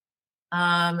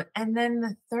 And then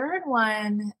the third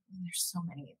one, there's so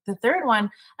many. The third one,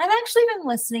 I've actually been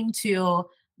listening to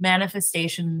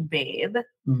Manifestation Babe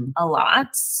a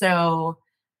lot. So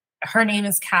her name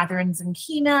is Catherine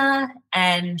Zankina,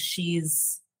 and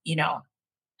she's, you know,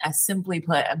 as simply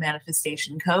put, a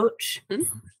manifestation coach.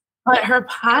 But her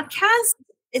podcast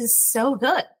is so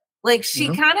good. Like, she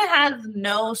kind of has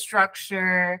no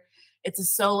structure. It's a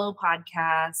solo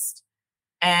podcast.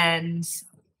 And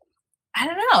I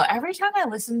don't know, every time I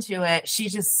listen to it, she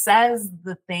just says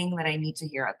the thing that I need to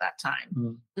hear at that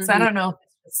time. So I don't know if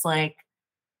it's just like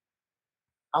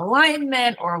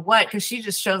alignment or what, because she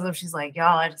just shows up. She's like,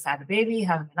 y'all, I just had a baby,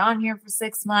 haven't been on here for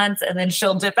 6 months. And then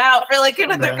she'll dip out for like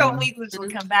another couple weeks and she'll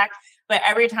come back. But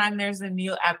every time there's a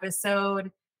new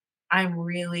episode, I'm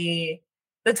really,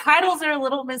 the titles are a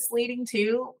little misleading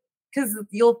too, because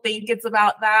you'll think it's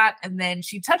about that. And then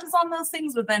she touches on those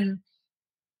things, but then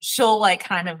she'll like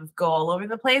kind of go all over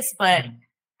the place. But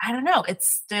I don't know, it's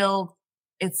still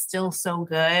so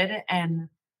good. And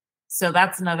so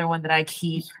that's another one that I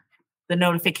keep the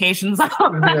notifications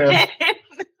on.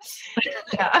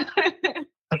 Yeah.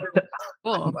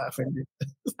 Cool.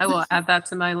 I will add that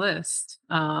to my list.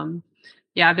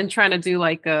 Yeah, I've been trying to do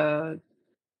like a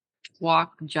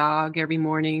walk, jog every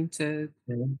morning to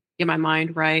get my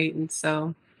mind right. And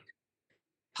so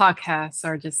podcasts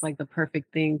are just like the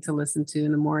perfect thing to listen to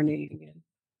in the morning and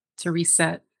to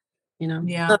reset, you know.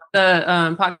 Yeah.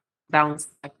 The podcast Balanced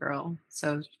Black Girl.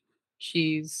 So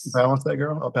she's Balanced That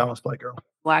Girl? Oh, Balanced Black Girl.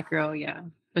 Black Girl, yeah.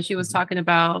 But she was talking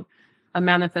about a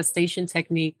manifestation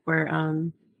technique where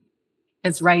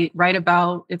it's write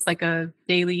about, it's like a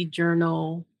daily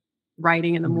journal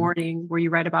writing in the morning where you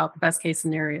write about the best case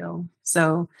scenario.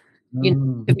 So you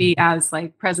know, it could be as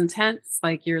like present tense,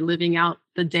 like you're living out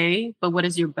the day, but what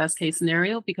is your best case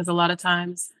scenario? Because a lot of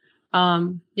times,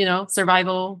 you know,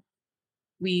 survival,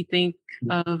 we think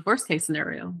of worst case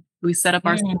scenario. We set up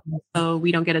ourselves so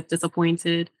we don't get as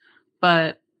disappointed.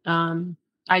 But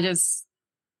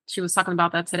she was talking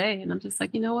about that today, and I'm just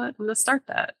like, you know what? I'm gonna start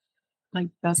that, like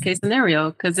best case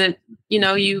scenario, because it, you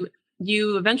know, you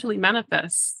eventually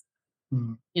manifest.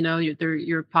 You know,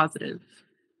 your positive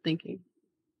thinking.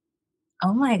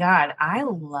 Oh my God, I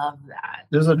love that.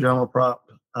 There's a journal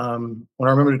prop. What I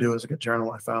remember to do is like a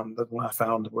journal I found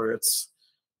where it's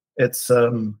kind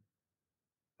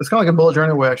of like a bullet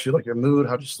journal where actually like your mood,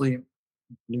 how you sleep,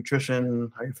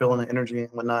 nutrition, how you're feeling, the energy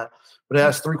and whatnot. But it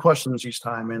asks 3 questions each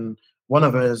time, and one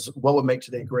of them is, what would make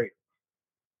today great?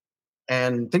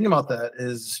 And thinking about that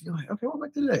is, you're like, okay, what would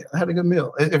make today? I had a good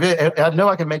meal. If I know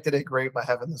I can make today great by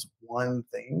having this one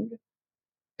thing,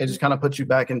 it just kind of puts you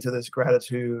back into this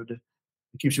gratitude.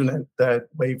 It keeps you in that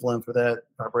wavelength or that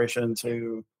vibration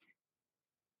to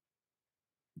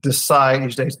decide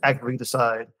each day, actively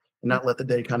decide, and not let the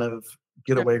day kind of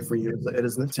get away from you. It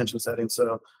is an intention setting.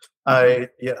 So I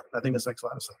think this makes a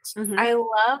lot of sense. I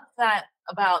love that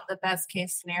about the best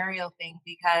case scenario thing,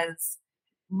 because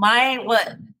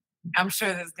I'm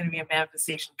sure there's going to be a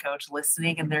manifestation coach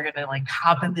listening and they're going to like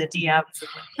hop in the DMs.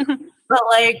 But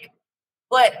like,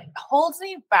 what holds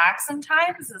me back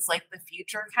sometimes is like the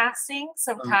future casting.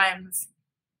 Sometimes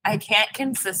I can't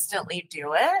consistently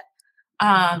do it.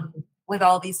 with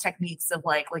all these techniques of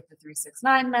like the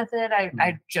 3-6-9 method.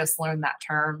 I just learned that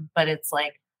term, but it's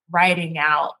like writing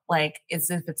out like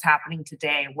as if it's happening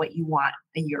today, what you want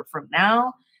a year from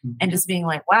now. And just being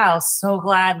like, wow, so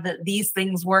glad that these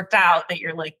things worked out that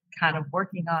you're like kind of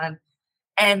working on.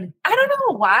 And I don't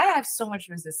know why I have so much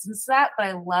resistance to that, but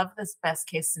I love this best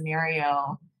case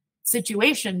scenario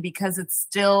situation because it's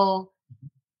still,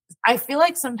 I feel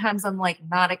like sometimes I'm like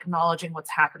not acknowledging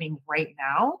what's happening right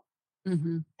now.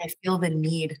 I feel the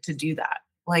need to do that.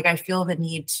 Like I feel the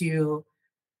need to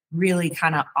really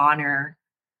kind of honor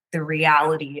the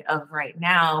reality of right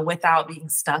now without being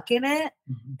stuck in it.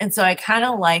 And so I kind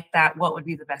of like that. What would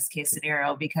be the best case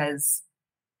scenario? Because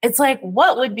it's like,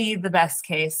 what would be the best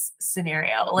case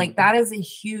scenario? Like that is a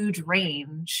huge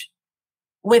range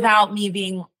without me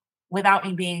being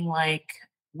like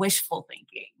wishful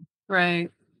thinking. Right.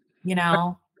 You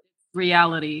know,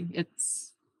 reality. It's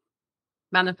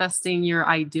manifesting your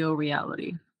ideal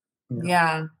reality.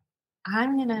 Yeah.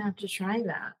 I'm going to have to try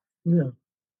that. Yeah.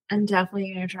 I'm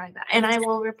definitely going to try that. And I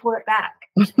will report back.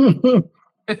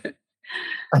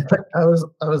 I was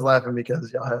laughing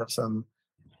because y'all have some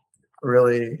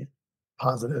really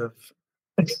positive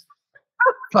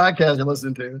podcast you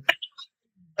listen to.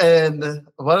 And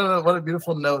what a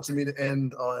beautiful note to me to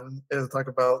end on is talk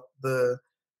about the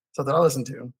something I listen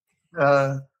to.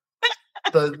 What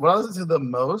I listen to the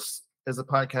most is a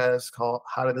podcast called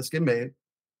How Did This Get Made?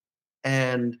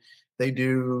 And they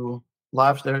do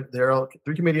live. They're all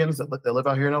 3 comedians that live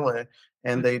out here in LA,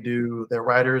 and they're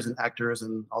writers and actors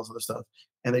and all this other stuff.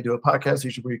 And they do a podcast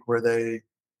each week where they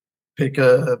pick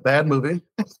a bad movie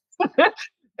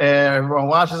and everyone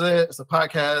watches it. It's a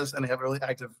podcast, and they have a really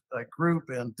active group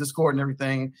and Discord and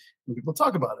everything, and people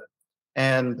talk about it.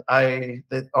 And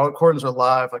all recordings are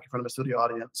live, like in front of a studio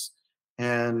audience.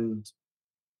 And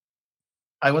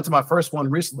I went to my first one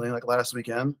recently, like last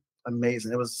weekend.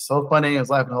 Amazing! It was so funny. I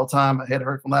was laughing the whole time. My head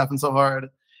hurt from laughing so hard.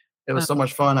 It was so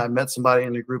much fun. I met somebody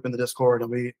in the group in the Discord,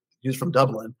 and he was from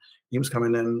Dublin. He was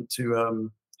coming in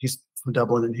to he's from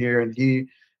Dublin and here, and he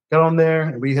got on there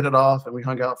and we hit it off and we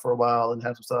hung out for a while and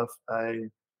had some stuff.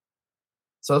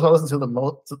 So that's what I listen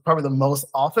to probably the most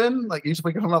often. Like each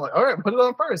week I'm like, all right, put it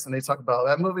on first. And they talk about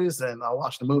that movies, and I'll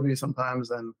watch the movie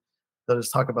sometimes, and they'll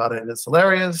just talk about it, and it's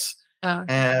hilarious.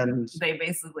 And they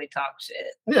basically talk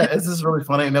shit. Yeah, it's just really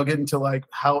funny. And they'll get into like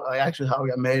how it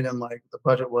got made and like the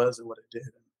budget was and what it did.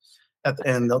 And at the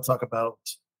end, they'll talk about,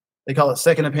 they call it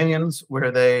second opinions, where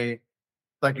they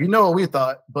like, what we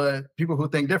thought, but people who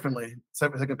think differently,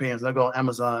 second opinions, they'll go on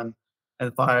Amazon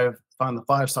and find the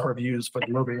 5-star reviews for the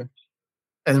movie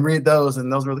and read those.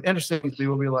 And those are really interesting.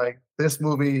 People will be like, this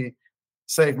movie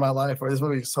saved my life, or this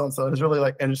movie so and so. It's really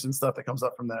like interesting stuff that comes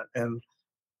up from that. And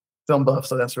film buff,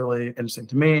 so that's really interesting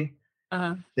to me.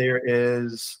 There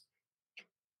is,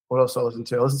 what else I listen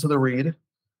to? I listen to The Read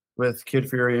with Kid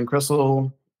Fury and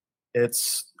Crystal.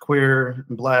 It's queer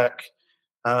and black,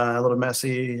 a little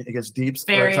messy. It gets deep.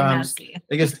 Very messy.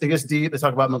 It gets deep. They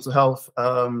talk about mental health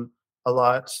a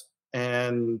lot,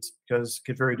 and because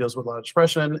Kid Fury deals with a lot of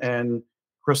depression, and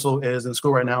Crystal is in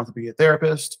school right now to be a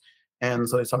therapist, and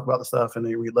so they talk about the stuff and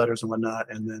they read letters and whatnot,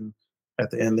 and then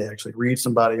at the end they actually read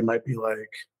somebody. It might be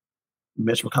like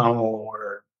Mitch McConnell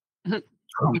or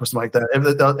Trump or something like that.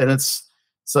 And it's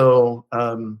so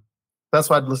that's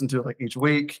why I'd listen to it like each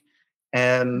week.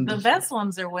 And the best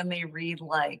ones are when they read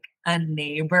like a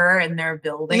neighbor in their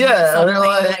building. Yeah, something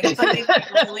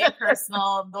really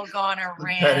personal. They'll go on a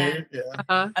rant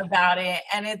about it.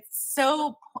 And it's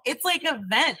like an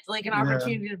event, like an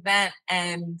opportunity to vent.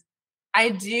 And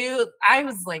I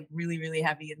was like really, really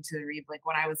heavy into the Read, like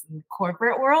when I was in the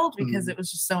corporate world, because it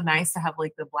was just so nice to have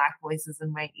like the Black voices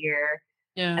in my ear.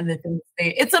 Yeah. And the things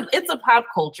it's a pop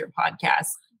culture podcast,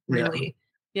 really.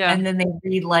 Yeah. And then they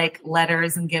read like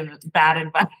letters and give bad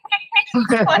advice.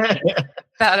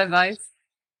 Bad advice.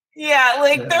 Yeah,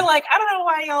 they're like, I don't know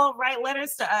why y'all write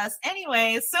letters to us.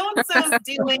 Anyway, so and so's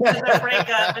dealing with a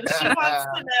breakup and she wants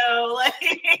to know.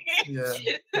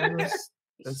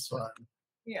 It's fun.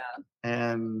 Yeah.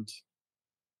 And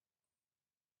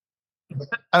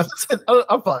I'm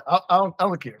fine. I'll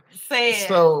look here. Say it.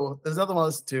 So there's another one I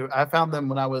listened to. I found them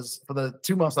for the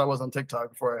 2 months I was on TikTok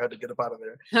before I had to get up out of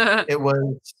there. It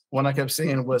was one I kept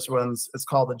seeing was it's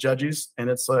called The Judges, and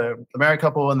it's a married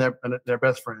couple and their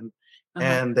best friend,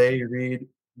 and they read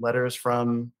letters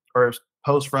from or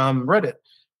posts from Reddit,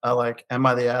 like "Am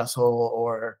I the asshole?"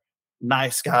 or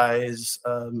 "Nice guys,"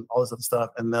 all this other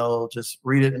stuff, and they'll just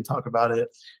read it and talk about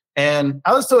it. And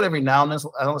I listen to it every now and then.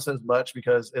 I don't listen as much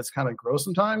because it's kind of gross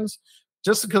sometimes,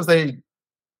 just because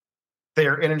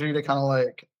their energy, they kind of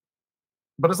like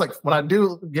But it's like when I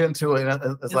do get into it,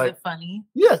 it's Is like it funny?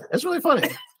 Yeah, it's really funny.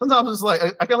 Sometimes it's like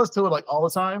I can listen to it like all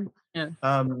the time. Yeah.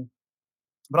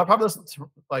 But I probably listen to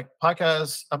like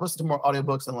podcasts. I've listened to more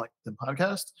audiobooks than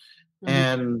podcasts.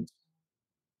 And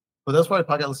but that's probably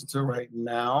the podcast I listen to right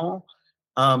now.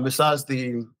 Besides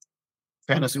the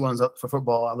fantasy ones up for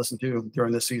football, I listen to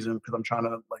during this season because I'm trying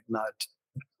to like not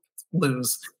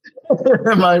lose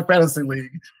in my fantasy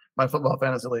league, my football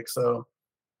fantasy league. So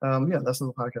yeah, that's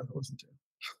the podcast I listen to.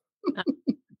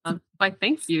 Like,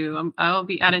 thank you. I'll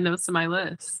be adding those to my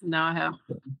list. Now I have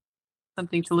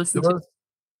something to listen to.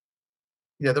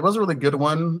 Yeah, there was a really good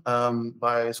one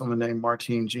by someone named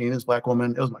Martine Jean, this Black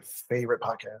woman. It was my favorite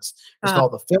podcast. It's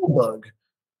called The Film Bug.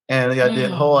 And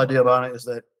the whole idea about it is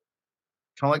that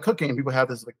kind of like cooking, people have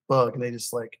this like bug and they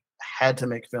just like had to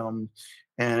make film.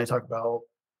 And they talk about,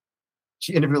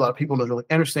 she interviewed a lot of people and it was really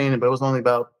interesting, but it was only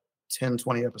about 10,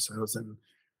 20 episodes. And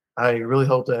I really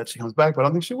hope that she comes back, but I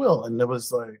don't think she will. And it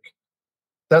was like,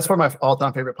 that's one of my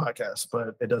all-time favorite podcasts,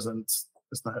 but it's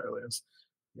not how it is.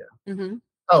 Yeah. Mm-hmm.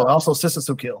 Oh, also Sisters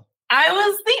Who Kill. I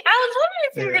was wondering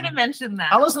if you were going to mention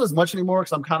that. I don't listen as much anymore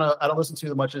because I don't listen to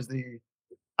as much as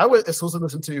I would exclusively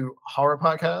listen to horror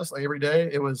podcasts like every day.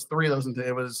 It was 3 of those.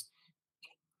 It was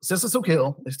Sisters Who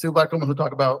Kill. It's 2 Black women who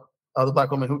talk about other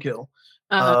Black women who kill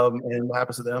and what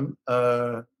happens to them.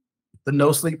 The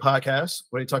No Sleep podcast,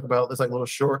 where they talk about this like little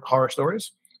short horror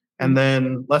stories. And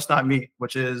then Let's Not Meet,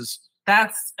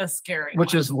 that's a scary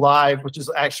which is live, which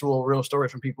is actual real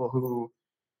stories from people who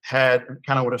had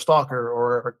kind of with a stalker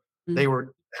or they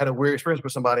had a weird experience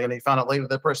with somebody and they found out later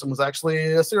that person was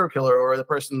actually a serial killer, or the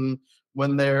person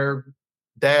when their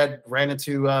dad ran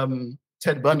into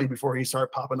Ted Bundy before he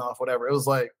started popping off, whatever. It was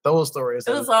like those stories.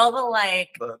 It was all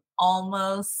the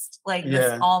almost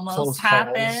this almost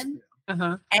happened.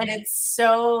 And it's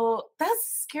that's the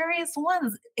scariest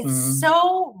ones. It's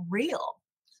so real.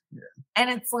 Yeah. And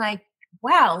it's like,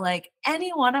 wow, like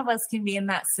any one of us can be in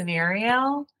that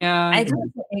scenario. Yeah. I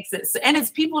think it makes it, and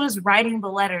it's people just writing the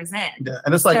letters in. Yeah.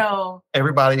 And it's like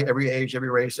everybody, every age,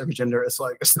 every race, every gender. It's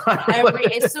like, it's not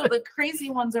so the crazy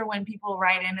ones are when people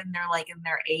write in and they're like in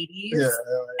their 80s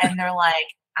and they're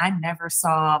like, I never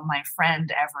saw my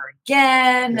friend ever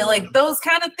again. Yeah. Like those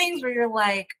kind of things where you're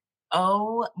like,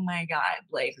 oh my God.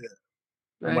 Like,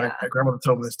 my grandmother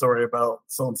told me the story about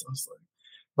so-and-so.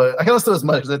 But I can't listen to as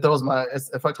much because it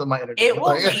affects my energy. It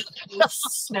will make you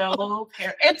so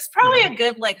it's probably a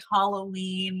good like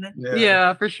Halloween.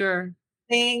 Yeah, for sure.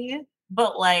 Thing,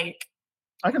 but like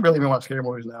I can barely even watch scary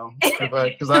movies now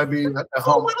because I'd be at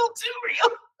home. A little too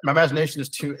real. My imagination is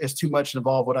too much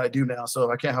involved what I do now. So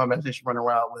I can't have imagination running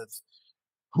around with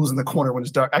who's in the corner when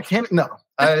it's dark. I can't. No,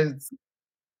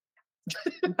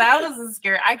 that was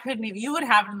scary. I couldn't even. You would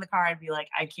have it in the car. I'd be like,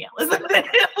 I can't listen to it.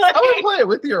 I would play it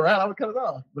with you around. I would cut it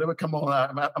off, but it would come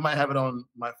on. I might have it on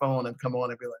my phone and come on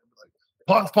and be like,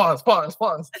 pause. Well,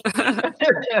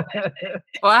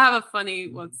 I have a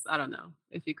funny. I don't know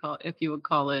if you would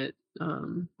call it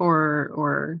horror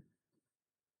or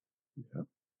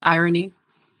irony,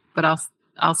 but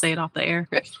I'll say it off the air.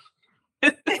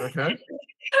 Okay.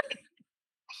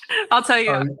 I'll tell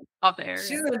you off the air.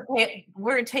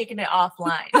 We're taking it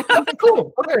offline.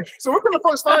 Cool. Okay. So we're going to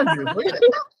first find you.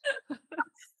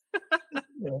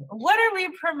 What are we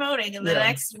promoting in the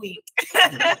next week?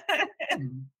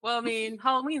 Well, I mean,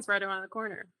 Halloween's right around the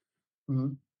corner.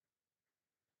 Mm-hmm.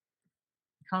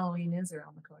 Halloween is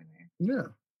around the corner.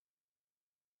 Yeah.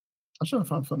 I'm trying to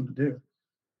find something to do.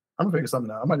 I'm going to figure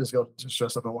something out. I might just go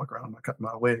dress up and walk around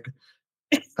my wig.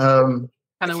 Kind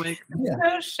of wig.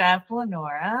 So, Chef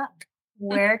Lenora,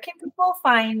 where can people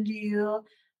find you,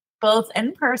 both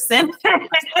in person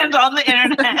and on the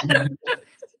internet?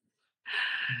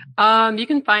 You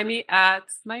can find me at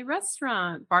my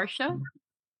restaurant, Barsha,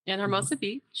 in Hermosa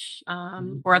Beach,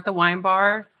 or at the wine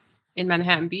bar in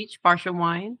Manhattan Beach, Barsha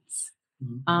Wines,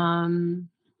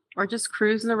 or just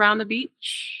cruising around the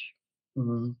beach.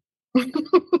 Mm-hmm.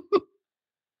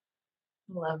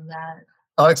 Love that.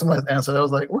 I like somebody's answer. I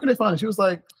was like, where can they find it? She was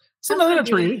like, sitting under a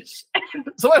tree.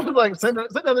 Somebody was like, sitting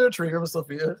under a tree, River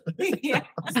Sophia. Yeah.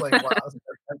 I was like, wow.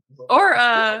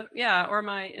 Or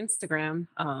my Instagram,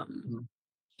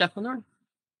 Chef Lenora.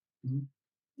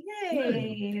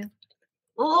 Yay.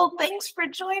 Well, thanks for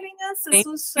joining us. This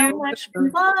was so much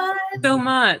fun. So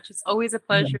much. It's always a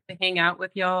pleasure to hang out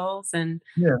with y'all and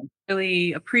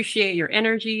really appreciate your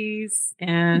energies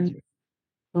and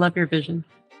love your vision.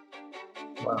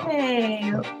 Wow.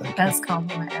 Hey, best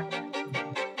compliment ever.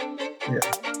 Yeah.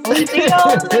 We'll see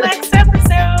y'all in the next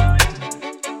episode.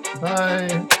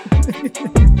 Bye.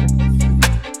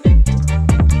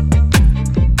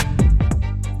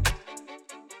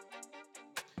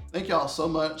 Thank y'all so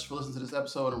much for listening to this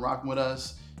episode and rocking with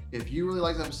us. If you really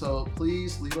like this episode,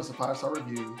 please leave us a 5-star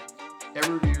review.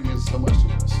 Every review means so much to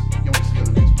us. You want to see